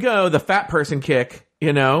 here we go, the fat person kick,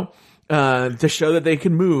 you know, to show that they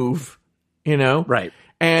can move, you know? Right.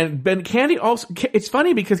 And Ben Candy also, it's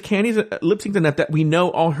funny because Candy's lip synced enough that we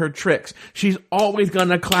know all her tricks. She's always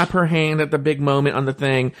gonna clap her hand at the big moment on the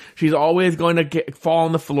thing. She's always going to fall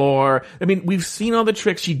on the floor. I mean, we've seen all the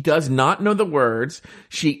tricks. She does not know the words.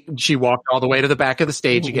 She walked all the way to the back of the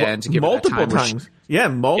stage again to give multiple times.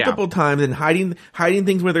 Multiple times, and hiding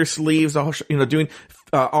things with her sleeves, doing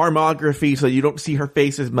armography so you don't see her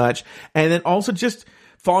face as much. And then also just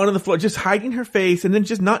falling on the floor, just hiding her face and then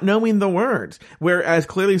just not knowing the words. Whereas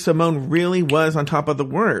clearly Simone really was on top of the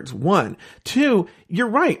words. 1. 2, you're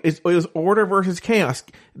right. It was order versus chaos.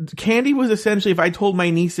 Candy was essentially, if I told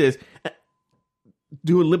my nieces,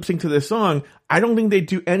 do a lip sync to this song, I don't think they'd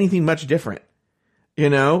do anything much different. You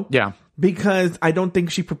know? Yeah. Because I don't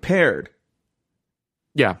think she prepared.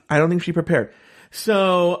 Yeah. I don't think she prepared.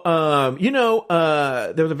 So,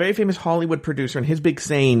 there was a very famous Hollywood producer, and his big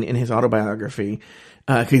saying in his autobiography,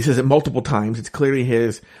 he says it multiple times, it's clearly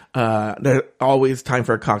his, always time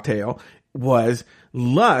for a cocktail, was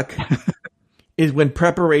luck is when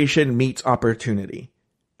preparation meets opportunity.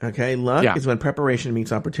 Okay. Luck is when preparation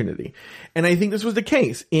meets opportunity. And I think this was the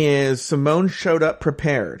case, is Simone showed up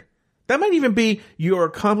prepared. That might even be your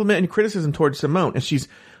compliment and criticism towards Simone. And she's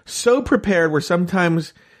so prepared where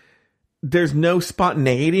sometimes there's no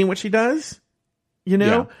spontaneity in what she does, you know?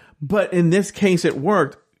 Yeah. But in this case, it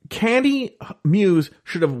worked. Candy Muse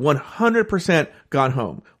should have 100% gone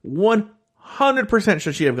home. 100%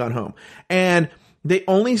 should she have gone home. And they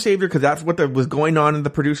only saved her because that's what was going on in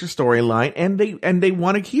the producer storyline, and they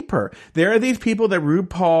want to keep her. There are these people that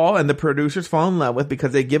RuPaul and the producers fall in love with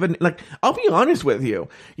because they give it, like, I'll be honest with you.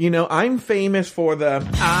 You know, I'm famous for the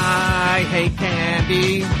I hate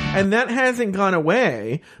Candy, and that hasn't gone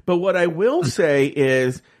away. But what I will say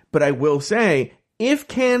is, if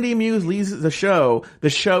Candy Muse leaves the show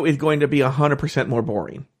is going to be 100% more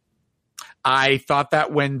boring. I thought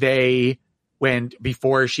that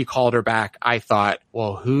before she called her back, I thought,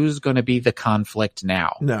 well, who's going to be the conflict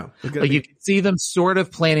now? No. You can see them sort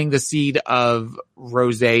of planting the seed of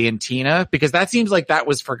Rosé and Tina, because that seems like that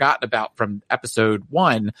was forgotten about from episode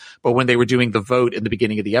 1. But when they were doing the vote in the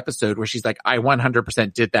beginning of the episode where she's like, I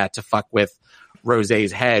 100% did that to fuck with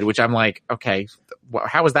Rosé's head, which I'm like, okay,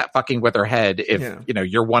 how is that fucking with her head if,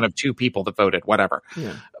 you're one of 2 people that voted, whatever.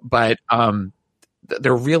 Yeah. But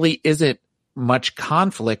there really isn't much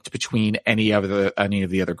conflict between any of the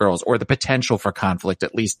other girls, or the potential for conflict,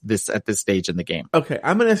 at least at this stage in the game. Okay,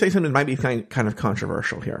 I'm going to say something that might be kind of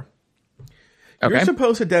controversial here. Okay. You're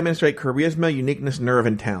supposed to demonstrate charisma, uniqueness, nerve,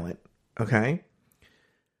 and talent. Okay?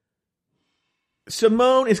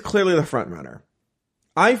 Simone is clearly the front runner.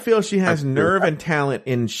 I feel she has nerve and talent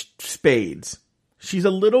in spades. She's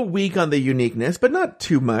a little weak on the uniqueness, but not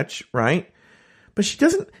too much, right? But she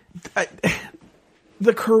doesn't...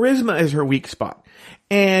 the charisma is her weak spot.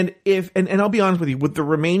 And I'll be honest with you, with the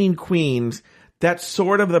remaining queens, that's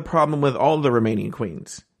sort of the problem with all the remaining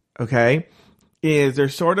queens. Okay? Is they're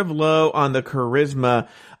sort of low on the charisma.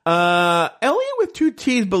 Elliot with 2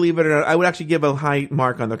 T's, believe it or not, I would actually give a high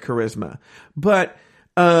mark on the charisma. But,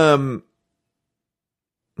 on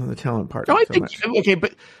the talent part, not so much. Okay,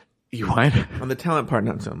 but you what? On the talent part,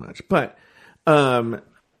 not so much. But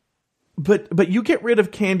you get rid of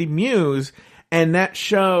Candy Muse, and that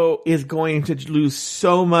show is going to lose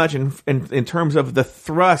so much in terms of the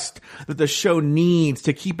thrust that the show needs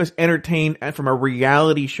to keep us entertained from a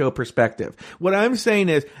reality show perspective. What I'm saying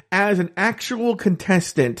is, as an actual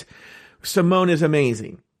contestant, Simone is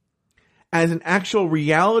amazing. As an actual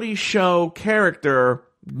reality show character,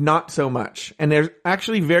 not so much. And there's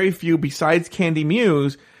actually very few besides Candy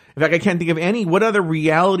Muse. In fact, I can't think of any. What other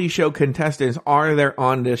reality show contestants are there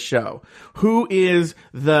on this show? Who is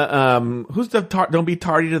who's the don't be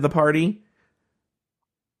tardy to the party?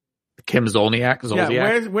 Kim Zolciak.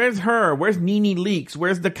 Yeah, where's her? Where's Nene Leakes?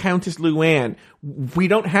 Where's the Countess Luann? We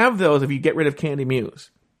don't have those if you get rid of Candy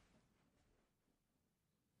Muse.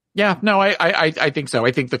 Yeah, no, I think so.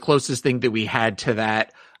 I think the closest thing that we had to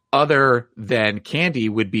that, other than Candy,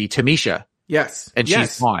 would be Tamisha. Yes. And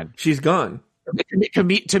she's gone. She's gone.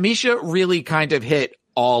 Tamisha really kind of hit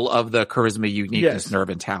all of the charisma, uniqueness, nerve,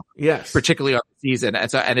 and talent. Yes. Particularly on the season.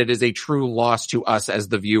 And it is a true loss to us as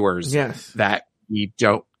the viewers. Yes. That we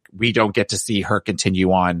don't get to see her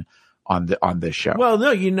continue on this show. Well,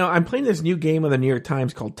 no, I'm playing this new game on the New York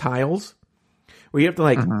Times called Tiles, where you have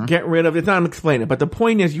to get rid of, it's not, I'm explaining it, but the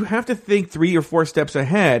point is you have to think 3 or 4 steps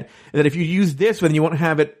ahead, and that if you use this one, you won't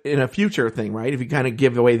have it in a future thing, right? If you kind of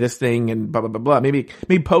give away this thing and blah, blah, blah, blah. Maybe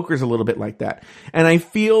poker's a little bit like that. And I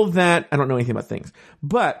feel that, I don't know anything about things,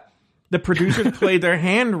 but the producers played their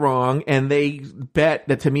hand wrong, and they bet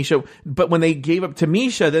that Tamisha, but when they gave up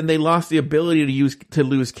Tamisha, then they lost the ability to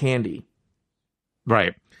lose Candy.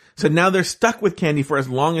 Right. So now they're stuck with Candy for as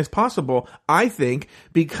long as possible, I think,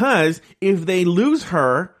 because if they lose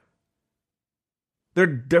her,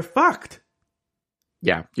 they're fucked.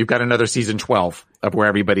 Yeah, you've got another season 12 of where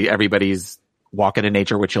everybody's walking in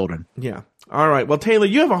nature with children. Yeah. All right. Well, Taylor,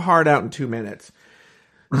 you have a hard out in 2 minutes.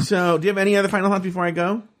 So do you have any other final thoughts before I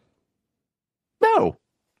go? No,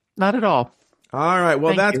 not at all. All right.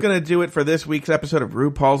 Well, Thank that's you. going to do it for this week's episode of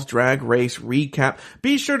RuPaul's Drag Race Recap.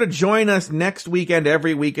 Be sure to join us next week and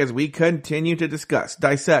every week as we continue to discuss,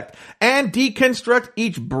 dissect, and deconstruct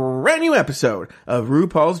each brand new episode of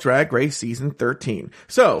RuPaul's Drag Race Season 13.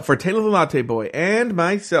 So, for Taylor the Latte Boy and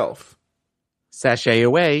myself, sashay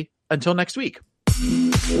away until next week.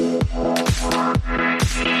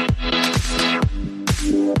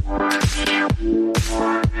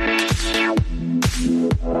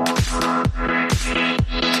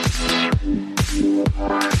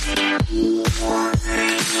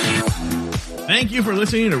 thank you for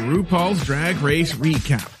listening to RuPaul's Drag Race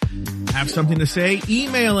Recap. Have something to say?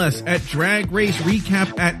 Email us at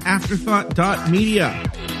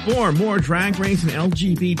dragracerecap@afterthought.media. For more Drag Race and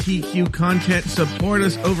LGBTQ content, support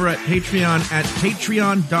us over at Patreon at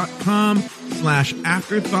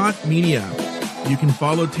patreon.com/afterthoughtmedia. You can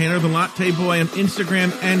follow Tanner the Latte Boy on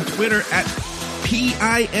Instagram and Twitter at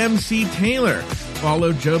PIMC Taylor.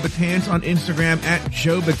 Follow Joe Betance on Instagram at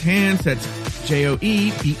Joe Betance. That's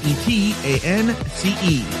JoeBetance.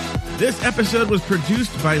 This episode was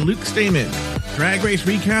produced by Luke Stamen. Drag Race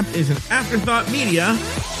Recap is an Afterthought Media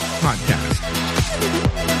podcast.